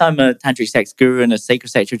 yes, I'm a tantric sex guru and a sacred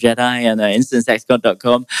sexual Jedi and an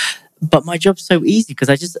instantsexgod.com, but my job's so easy because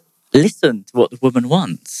I just listen to what the woman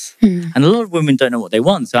wants. And a lot of women don't know what they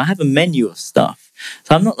want. So I have a menu of stuff.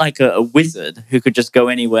 So I'm not like a wizard who could just go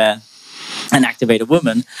anywhere and activate a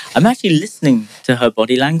woman. I'm actually listening to her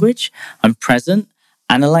body language. I'm present,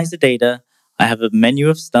 analyze the data. I have a menu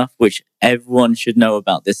of stuff which everyone should know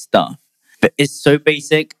about this stuff. But it's so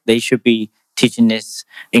basic, they should be teaching this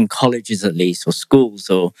in colleges at least, or schools,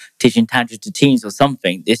 or teaching Tantra to teens or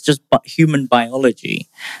something. It's just human biology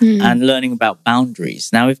and learning about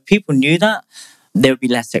boundaries. Now, if people knew that, there would be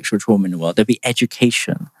less sexual trauma in the world. There'd be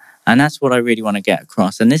education. And that's what I really want to get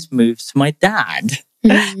across. And this moves to my dad.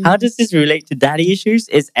 How does this relate to daddy issues?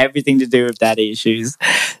 It's everything to do with daddy issues.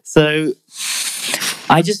 So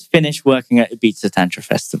I just finished working at Ibiza Tantra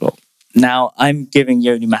Festival. Now I'm giving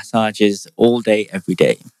yoni massages all day, every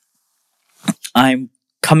day. I'm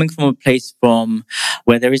coming from a place from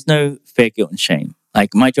where there is no fear, guilt, and shame.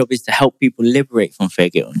 Like, my job is to help people liberate from fear,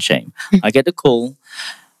 guilt, and shame. I get a call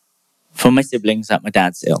from my siblings that my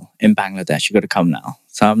dad's ill in Bangladesh. You got to come now.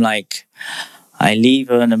 So I'm like, I leave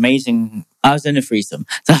an amazing. I was in a threesome,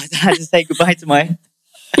 so I had to say goodbye to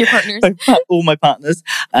your partners, all my partners,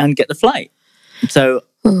 and get the flight. So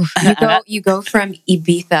you go from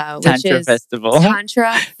Ibiza, which Tantra is Festival,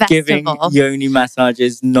 Tantra Festival, giving yoni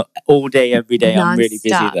massages all day, every day. I'm really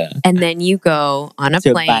busy there. And then you go on a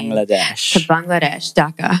plane Bangladesh, to Bangladesh,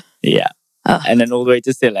 Dhaka. Yeah. And then all the way to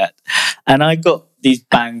Sylhet. And I got these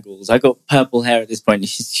bangles. I got purple hair at this point.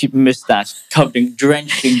 She mustache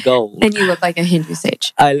drenched in gold. And you look like a Hindu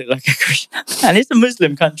sage. I look like a Christian. And it's a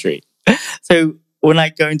Muslim country. So when I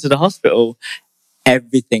go into the hospital,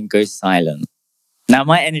 everything goes silent. Now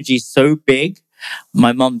my energy is so big,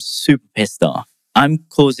 my mum's super pissed off. I'm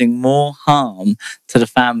causing more harm to the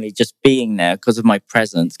family just being there because of my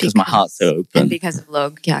presence, because my heart's so open. And because of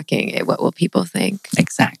log yakking, what will people think?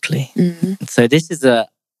 Exactly. So this is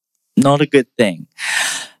not a good thing.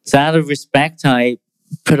 So out of respect, I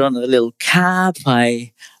put on a little cap.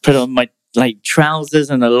 I put on my trousers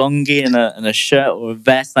and a longi and a shirt or a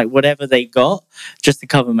vest, like whatever they got, just to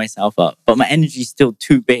cover myself up. But my energy is still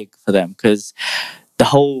too big for them because the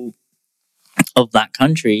whole of that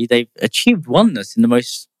country, they've achieved oneness in the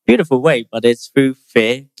most beautiful way, but it's through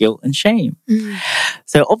fear, guilt, and shame.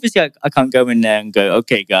 So obviously I can't go in there and go,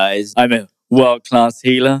 okay, guys, I'm a world-class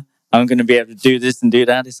healer. I'm going to be able to do this and do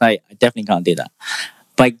that. It's like, I definitely can't do that.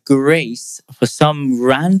 By grace, for some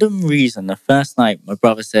random reason, the first night, my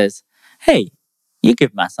brother says, hey, you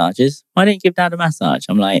give massages. Why don't you give dad a massage?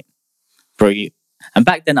 I'm like, bro, you. And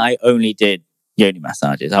back then, I only did yoni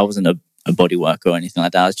massages. I wasn't a body worker or anything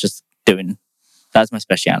like that. I was just that's my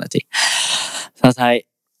speciality. So I was like,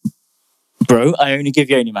 bro, I only give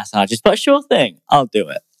yoni massages, but sure thing, I'll do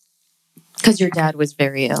it. Because your dad was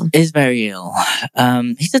very ill. He's very ill.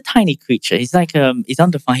 He's a tiny creature. He's like, he's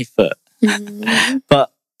under 5 foot.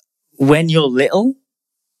 But when you're little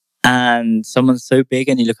and someone's so big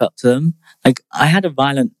and you look up to them, like, I had a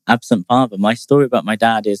violent absent father. My story about my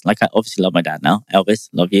dad is, like, I obviously love my dad now. Elvis,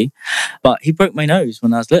 love you. But he broke my nose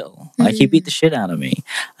when I was little. Like, he beat the shit out of me.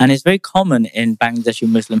 And it's very common in Bangladeshi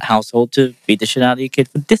Muslim household to beat the shit out of your kid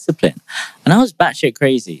for discipline. And I was batshit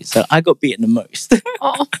crazy. So I got beaten the most.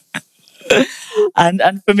 Oh.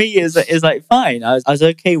 And for me, it's like, fine. I was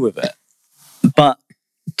okay with it. But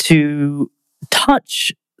to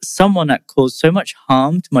touch someone that caused so much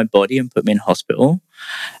harm to my body and put me in hospital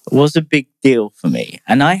was a big deal for me.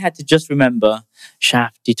 And I had to just remember,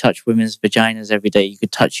 Shaft, you touch women's vaginas every day. You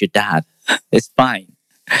could touch your dad. It's fine.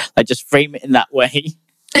 I just frame it in that way.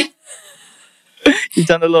 You've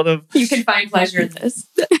done a lot of... You can find pleasure in this.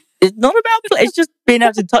 It's not about... It's just being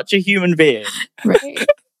able to touch a human being. Right.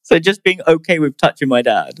 So just being okay with touching my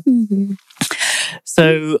dad.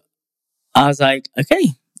 So I was like,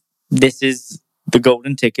 okay, this is the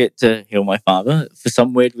golden ticket to heal my father. For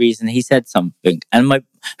some weird reason, he said something. And my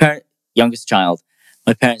youngest child,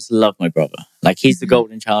 my parents love my brother. Like, he's the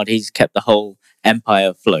golden child. He's kept the whole empire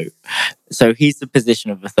afloat. So he's the position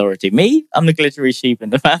of authority. Me, I'm the glittery sheep in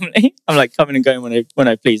the family. I'm like coming and going when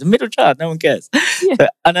I please. A middle child, no one cares. Yeah. So,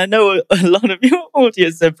 and I know a lot of your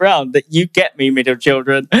audience are proud that you get me, middle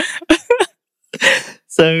children.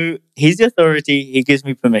 So he's the authority. He gives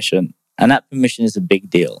me permission. And that permission is a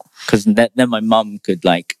big deal, because then my mum could,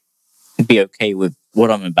 like, be okay with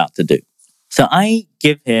what I'm about to do. So I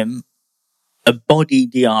give him a body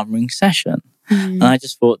de-armoring session. And I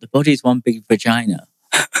just thought, the body is one big vagina.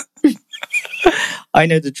 I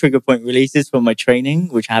know the trigger point releases from my training,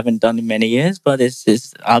 which I haven't done in many years, but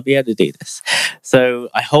I'll be able to do this. So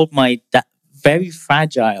I hold that very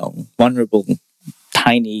fragile, vulnerable,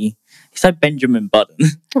 tiny, he's like Benjamin Button.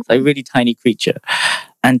 It's like a really tiny creature.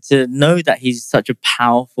 And to know that he's such a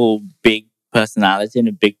powerful, big personality and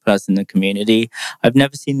a big person in the community, I've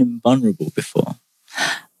never seen him vulnerable before.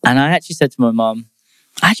 And I actually said to my mom,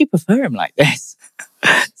 I actually prefer him like this.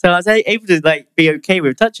 So I was able to like be okay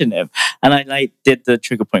with touching him. And I like did the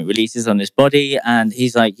trigger point releases on his body. And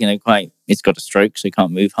he's like, he's got a stroke, so he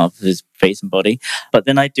can't move half of his face and body. But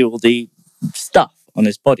then I do all the stuff on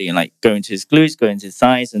his body and like go into his glutes, go into his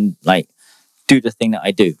thighs and like do the thing that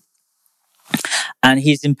I do. And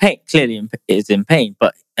he's in pain, clearly is in pain,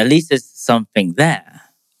 but at least there's something there.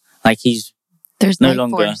 Like there's no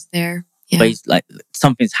longer force there. Yeah. But he's like,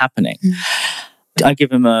 something's happening. I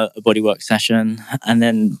give him a bodywork session, and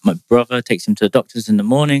then my brother takes him to the doctors in the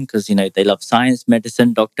morning because, they love science,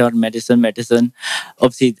 medicine, doctor, medicine.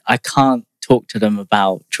 Obviously, I can't talk to them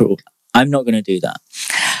about trauma. I'm not going to do that.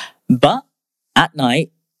 But at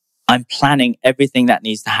night, I'm planning everything that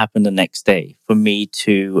needs to happen the next day for me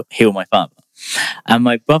to heal my father. And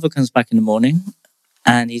my brother comes back in the morning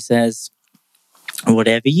and he says,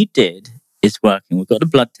 whatever you did is working. We've got the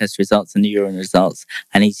blood test results and the urine results,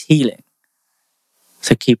 and he's healing.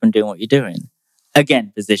 So keep on doing what you're doing.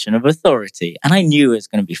 Again, position of authority. And I knew it was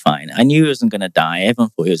going to be fine. I knew he wasn't going to die. Everyone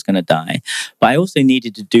thought he was going to die. But I also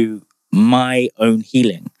needed to do my own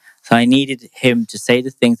healing. So I needed him to say the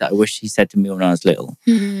things that I wish he said to me when I was little.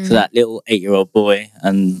 Mm-hmm. So that little 8-year-old boy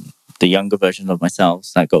and the younger version of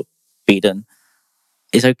myself that got beaten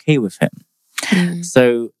is okay with him. Mm-hmm.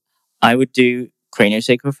 So I would do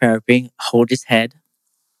craniosacral therapy, hold his head.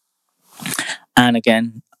 And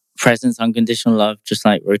again, presence, unconditional love, just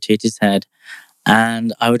like rotate his head.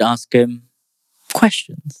 And I would ask him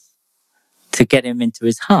questions to get him into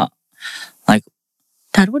his heart. Like,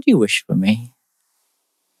 Dad, what do you wish for me?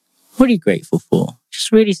 What are you grateful for?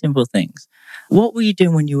 Just really simple things. What were you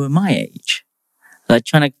doing when you were my age? Like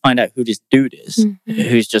trying to find out who this dude is,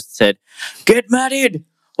 who's just said, get married.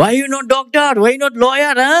 Why are you not doctor? Why are you not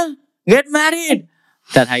lawyer, huh? Get married.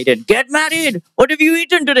 Dad, how you doing? Get married. What have you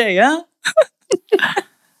eaten today, huh?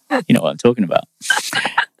 You know what I'm talking about.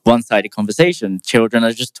 One-sided conversation.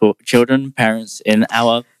 Children, parents in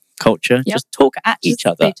our culture just talk at each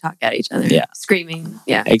other. They talk at each other. Yeah. Screaming.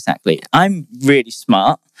 Yeah. Exactly. I'm really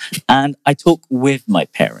smart and I talk with my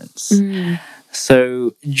parents.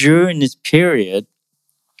 So during this period,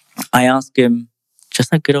 I ask him,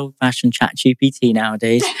 just like good old-fashioned ChatGPT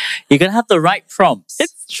nowadays, you're going to have the right prompts.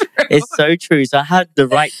 It's true. It's so true. So I had the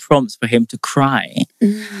right prompts for him to cry.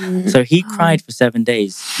 So he cried for 7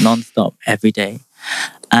 days, non-stop, every day.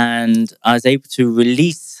 And I was able to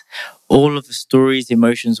release all of the stories,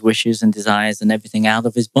 emotions, wishes, and desires and everything out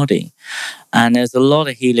of his body. And there's a lot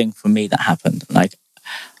of healing for me that happened. Like,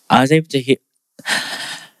 I was able to heal.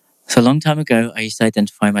 So a long time ago, I used to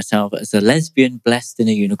identify myself as a lesbian blessed in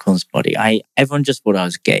a unicorn's body. Everyone just thought I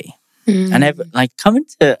was gay. And coming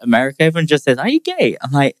to America, everyone just says, are you gay?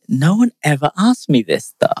 I'm like, no one ever asked me this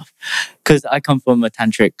stuff. Because I come from a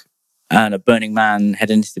tantric and a Burning Man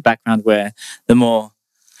hedonistic background where the more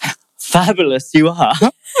fabulous you are,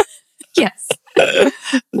 yes,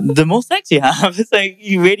 the more sex you have. It's like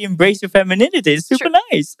you really embrace your femininity. It's super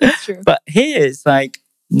nice. That's true. But here it's like,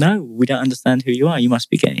 no, we don't understand who you are. You must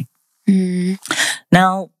be gay.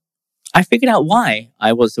 Now, I figured out why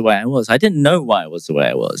I was the way I was. I didn't know why I was the way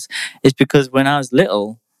I was. It's because when I was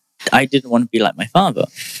little, I didn't want to be like my father.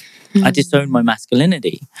 I disowned my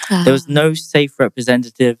masculinity. There was no safe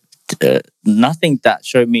representative, nothing that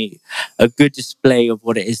showed me a good display of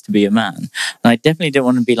what it is to be a man. And I definitely didn't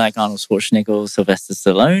want to be like Arnold Schwarzenegger or Sylvester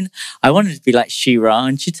Stallone. I wanted to be like She-Ra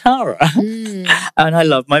and Chitara. And I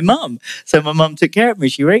love my mum. So my mum took care of me.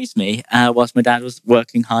 She raised me whilst my dad was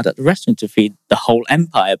working hard at the restaurant to feed the whole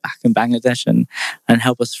empire back in Bangladesh and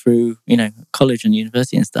help us through, college and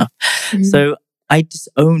university and stuff. So I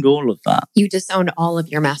disowned all of that. You disowned all of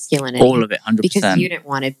your masculinity. All of it, 100%. Because you didn't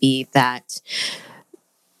want to be that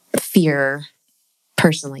fear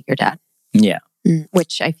person like your dad. Yeah.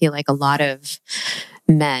 Which I feel like a lot of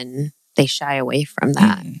men, they shy away from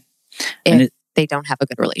that if they don't have a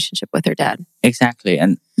good relationship with their dad. Exactly.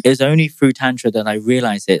 And it was only through Tantra that I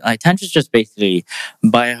realized it. Like, Tantra is just basically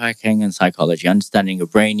biohacking and psychology, understanding your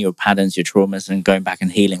brain, your patterns, your traumas, and going back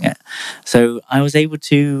and healing it. So I was able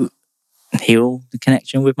to heal the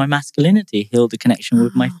connection with my masculinity, heal the connection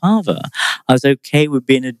with my father. I was okay with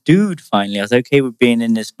being a dude finally. I was okay with being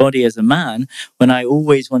in this body as a man when I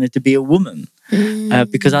always wanted to be a woman.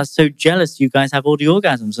 Because I was so jealous you guys have all the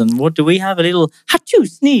orgasms. And what do we have? A little achoo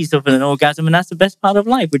sneeze of an orgasm. And that's the best part of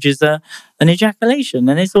life, which is an ejaculation.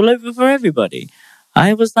 And it's all over for everybody.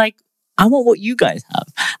 I was like, I want what you guys have.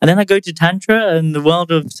 And then I go to Tantra and the world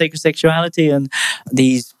of sacred sexuality and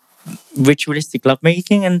these ritualistic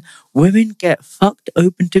lovemaking, and women get fucked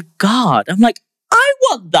open to God. I'm like, I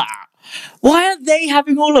want that. Why aren't they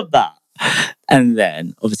having all of that? And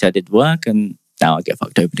then obviously I did work and Now I get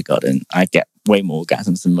fucked open to God and I get way more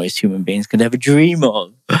orgasms than most human beings could ever dream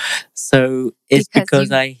of. So it's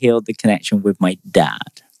because I healed the connection with my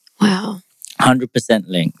dad. Wow. 100%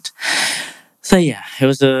 linked. So yeah, it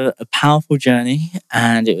was a powerful journey,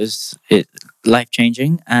 and it was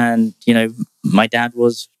life-changing. And, you know, my dad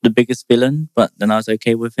was the biggest villain, but then I was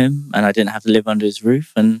okay with him and I didn't have to live under his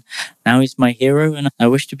roof. And now he's my hero, and I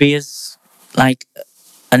wish to be as like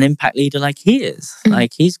an impact leader like he is.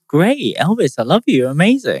 Like, he's great. Elvis, I love you. You're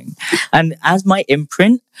amazing. And as my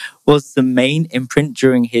imprint was the main imprint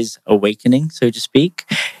during his awakening, so to speak,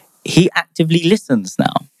 he actively listens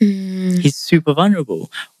now. He's super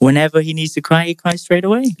vulnerable. Whenever he needs to cry, he cries straight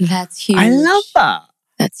away. That's huge. I love that.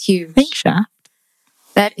 That's huge. Thanks, Shaft.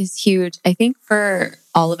 That is huge. I think for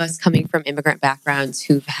all of us coming from immigrant backgrounds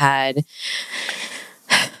who've had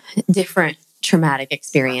different traumatic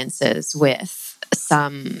experiences with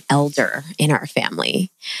some elder in our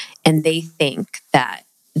family, and they think that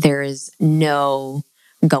there is no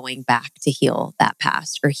going back to heal that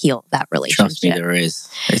past or heal that relationship. Trust me, there is.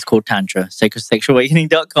 It's called Tantra.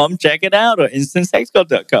 sacredsexualawakening.com. Check it out, or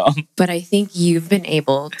instantsexgod.com. But I think you've been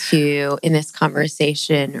able to, in this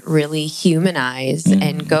conversation, really humanize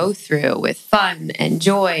and go through with fun and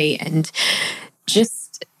joy and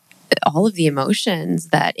just all of the emotions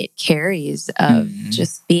that it carries of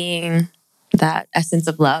just being that essence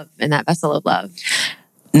of love and that vessel of love.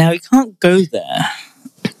 Now, you can't go there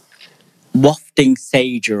wafting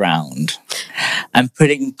sage around and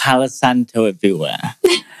putting Palo Santo everywhere.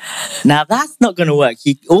 Now, that's not going to work.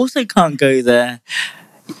 You also can't go there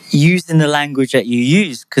using the language that you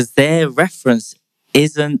use, because their reference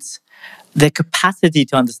isn't, their capacity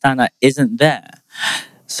to understand that isn't there.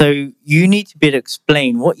 So you need to be able to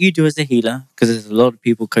explain what you do as a healer, because there's a lot of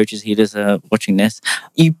people, coaches, healers watching this.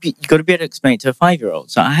 You've got to be able to explain it to a 5-year-old.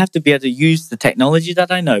 So I have to be able to use the technology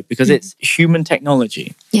that I know, because it's human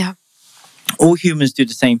technology. Yeah. All humans do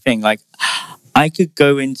the same thing. Like, I could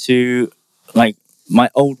go into, like, my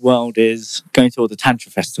old world is going to all the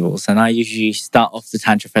Tantra festivals, and I usually start off the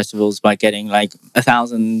Tantra festivals by getting like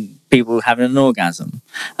 1,000 people having an orgasm.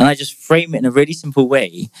 And I just frame it in a really simple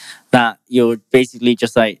way that you're basically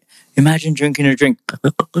just like, imagine drinking a drink.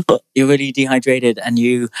 You're really dehydrated and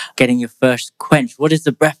you getting your first quench. What is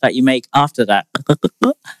the breath that you make after that?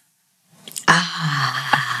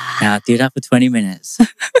 Now do that for 20 minutes.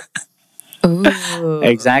 Ooh.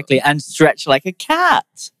 Exactly. And stretch like a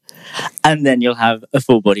cat. And then you'll have a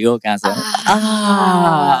full body orgasm.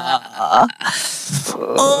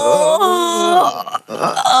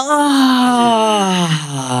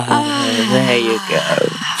 There you go.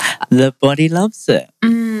 The body loves it.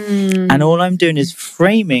 And all I'm doing is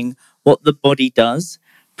framing what the body does,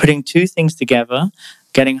 putting two things together,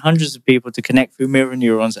 getting hundreds of people to connect through mirror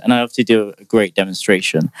neurons, and I obviously do a great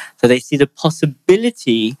demonstration. So they see the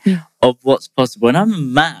possibility of what's possible. And I'm a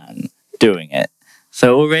man doing it.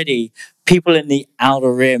 So already people in the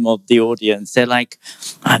outer rim of the audience, they're like,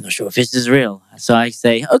 I'm not sure if this is real. So I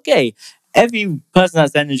say, okay, every person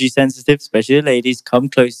that's energy sensitive, especially the ladies, come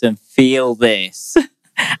close and feel this.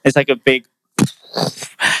 It's like a big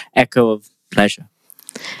echo of pleasure.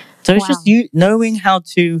 So it's just you knowing how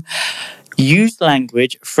to use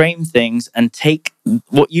language, frame things, and take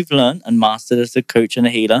what you've learned and mastered as a coach and a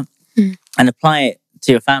healer and apply it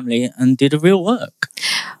to your family and do the real work.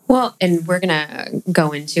 Well, and we're going to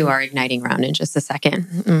go into our igniting round in just a second.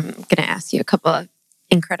 I'm going to ask you a couple of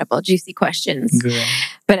incredible, juicy questions. Great.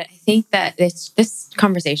 But I think that this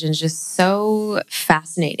conversation is just so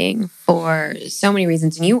fascinating for so many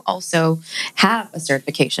reasons. And you also have a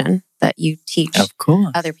certification that you teach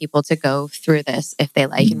other people to go through this if they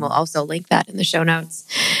like. And we'll also link that in the show notes.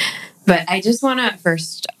 But I just want to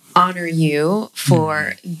first honor you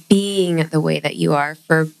for being the way that you are,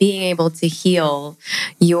 for being able to heal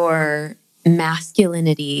your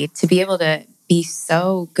masculinity, to be able to be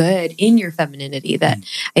so good in your femininity that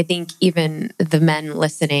I think even the men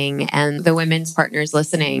listening and the women's partners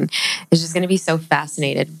listening is just going to be so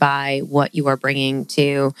fascinated by what you are bringing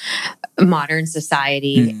to modern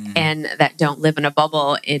society and that don't live in a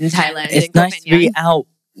bubble in Thailand. It's nice to be out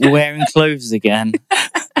wearing clothes again.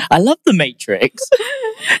 I love the Matrix.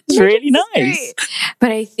 It's really nice.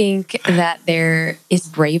 But I think that there is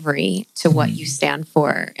bravery to what you stand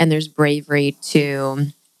for, and there's bravery to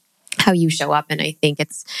how you show up. And I think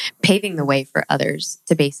it's paving the way for others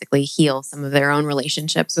to basically heal some of their own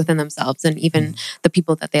relationships within themselves and even the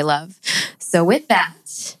people that they love. So with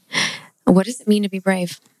that, what does it mean to be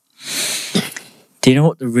brave? Do you know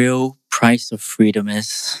what the real price of freedom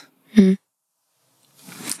is?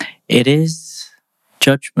 It is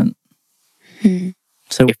judgment.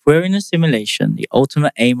 So if we're in a simulation, the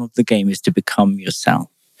ultimate aim of the game is to become yourself.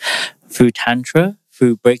 Through Tantra,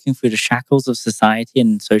 through breaking through the shackles of society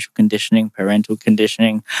and social conditioning, parental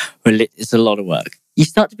conditioning, it's a lot of work. You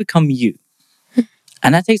start to become you.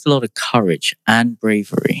 And that takes a lot of courage and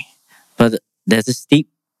bravery. But there's a steep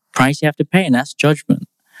price you have to pay, and that's judgment.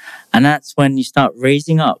 And that's when you start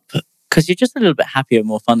raising up, because you're just a little bit happier and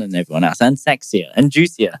more fun than everyone else, and sexier and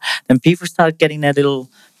juicier. Then people start getting their little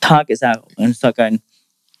targets out and start going,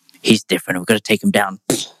 he's different, we've got to take him down.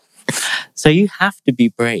 So you have to be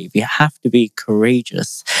brave. You have to be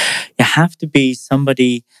courageous. You have to be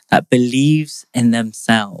somebody that believes in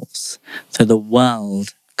themselves so the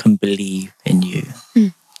world can believe in you.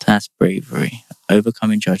 So that's bravery,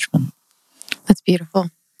 overcoming judgment. That's beautiful.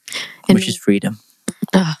 Which is freedom.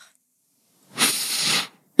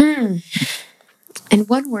 And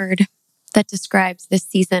one word that describes this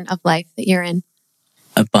season of life that you're in?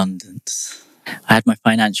 Abundance. I had my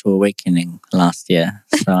financial awakening last year,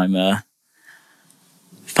 so I'm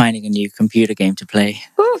finding a new computer game to play.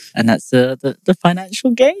 Oof. And that's the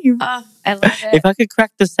financial game. Oh, I love it. If I could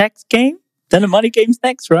crack the sex game, then the money game's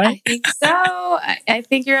next, right? I think so. I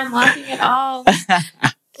think you're unlocking it all.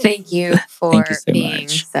 Thank you for being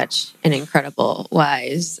much. Such an incredible,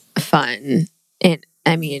 wise, fun, and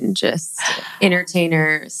just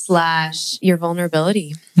entertainer / your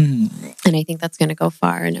vulnerability. And I think that's going to go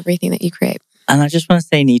far in everything that you create. And I just want to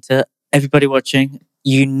say, Nita, everybody watching,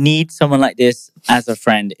 you need someone like this as a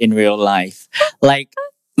friend in real life. Like,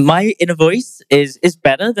 my inner voice is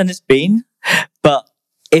better than it's been, but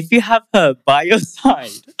if you have her by your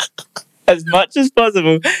side as much as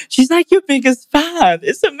possible, she's like your biggest fan.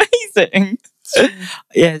 It's amazing.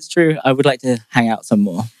 Yeah, it's true. I would like to hang out some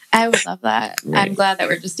more. I would love that. Right. I'm glad that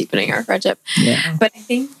we're just deepening our friendship. Yeah. But I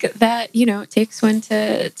think that, it takes one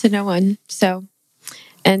to know one. So,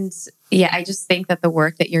 and yeah, I just think that the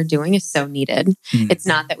work that you're doing is so needed. It's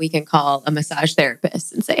not that we can call a massage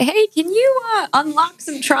therapist and say, hey, can you unlock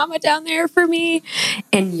some trauma down there for me?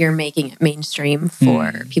 And you're making it mainstream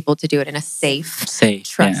for people to do it in a safe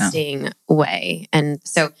trusting way. And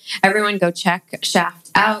so everyone go check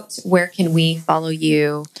Shaft out. Where can we follow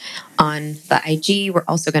you on the IG? We're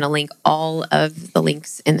also going to link all of the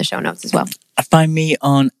links in the show notes as well. Find me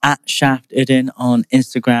on @Shaft Uddin on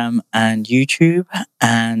Instagram and YouTube,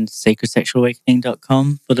 and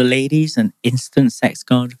sacredsexualawakening.com for the ladies, and Instant Sex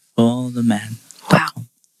God for the men. Wow.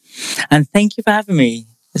 And thank you for having me.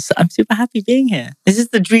 I'm super happy being here. This is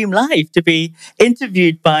the dream life, to be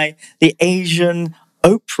interviewed by the Asian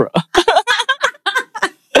Oprah.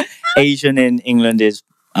 Asian in England is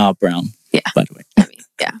brown. Yeah. By the way.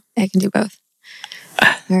 I can do both.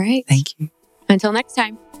 All right. Thank you. Until next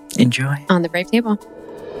time. Enjoy. On the Brave Table.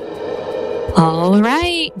 All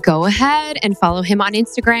right. Go ahead and follow him on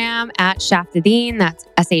Instagram @Shaft Uddin. That's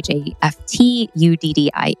ShaftUddin.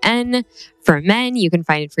 For men, you can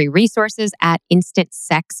find free resources at Instant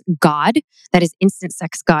Sex God. That is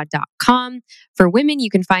instantsexgod.com. For women, you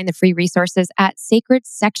can find the free resources at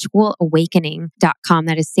sacredsexualawakening.com.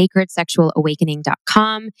 That is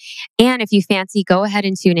sacredsexualawakening.com. And if you fancy, go ahead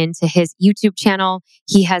and tune into his YouTube channel.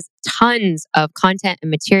 He has tons of content and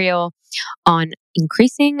material on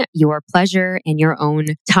increasing your pleasure and your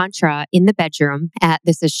own Tantra in the bedroom.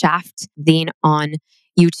 This is Shaft Uddin on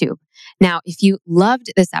YouTube. Now, if you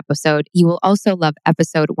loved this episode, you will also love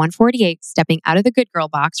episode 148, Stepping Out of the Good Girl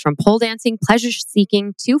Box from Pole Dancing, Pleasure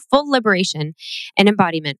Seeking to Full Liberation and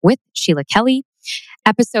Embodiment with Sheila Kelly.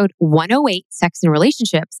 Episode 108, Sex and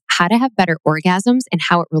Relationships, How to Have Better Orgasms and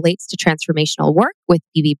How It Relates to Transformational Work with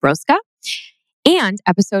Bibi Broska. And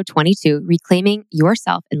episode 22, Reclaiming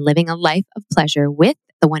Yourself and Living a Life of Pleasure with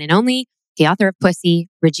the one and only, the author of Pussy,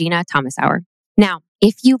 Regina Thomasauer. Now,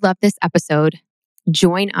 if you love this episode,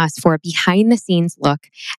 join us for a behind-the-scenes look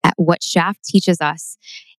at what Shaft teaches us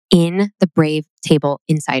in the Brave Table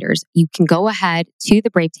Insiders. You can go ahead to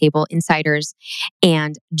the Brave Table Insiders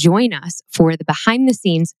and join us for the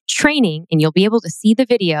behind-the-scenes training, and you'll be able to see the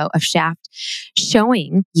video of Shaft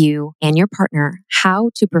showing you and your partner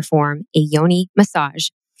how to perform a yoni massage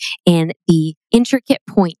and the intricate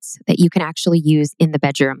points that you can actually use in the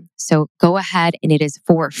bedroom. So go ahead, and it is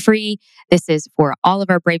for free. This is for all of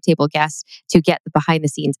our Brave Table guests to get the behind the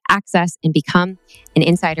scenes access and become an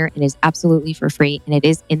insider. It is absolutely for free, and it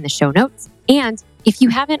is in the show notes. And if you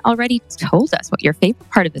haven't already told us what your favorite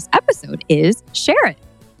part of this episode is, share it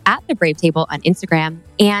at the Brave Table on Instagram.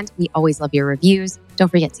 And we always love your reviews. Don't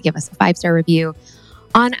forget to give us a 5-star review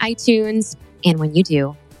on iTunes. And when you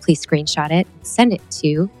do, please screenshot it, send it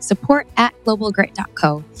to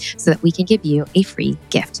support@globalgrit.co so that we can give you a free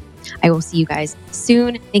gift. I will see you guys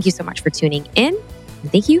soon. Thank you so much for tuning in,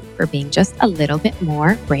 And thank you for being just a little bit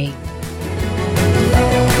more brave.